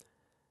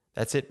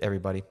 That's it,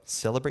 everybody.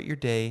 Celebrate your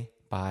day.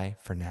 Bye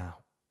for now.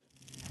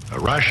 A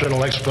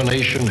rational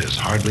explanation is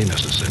hardly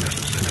necessary.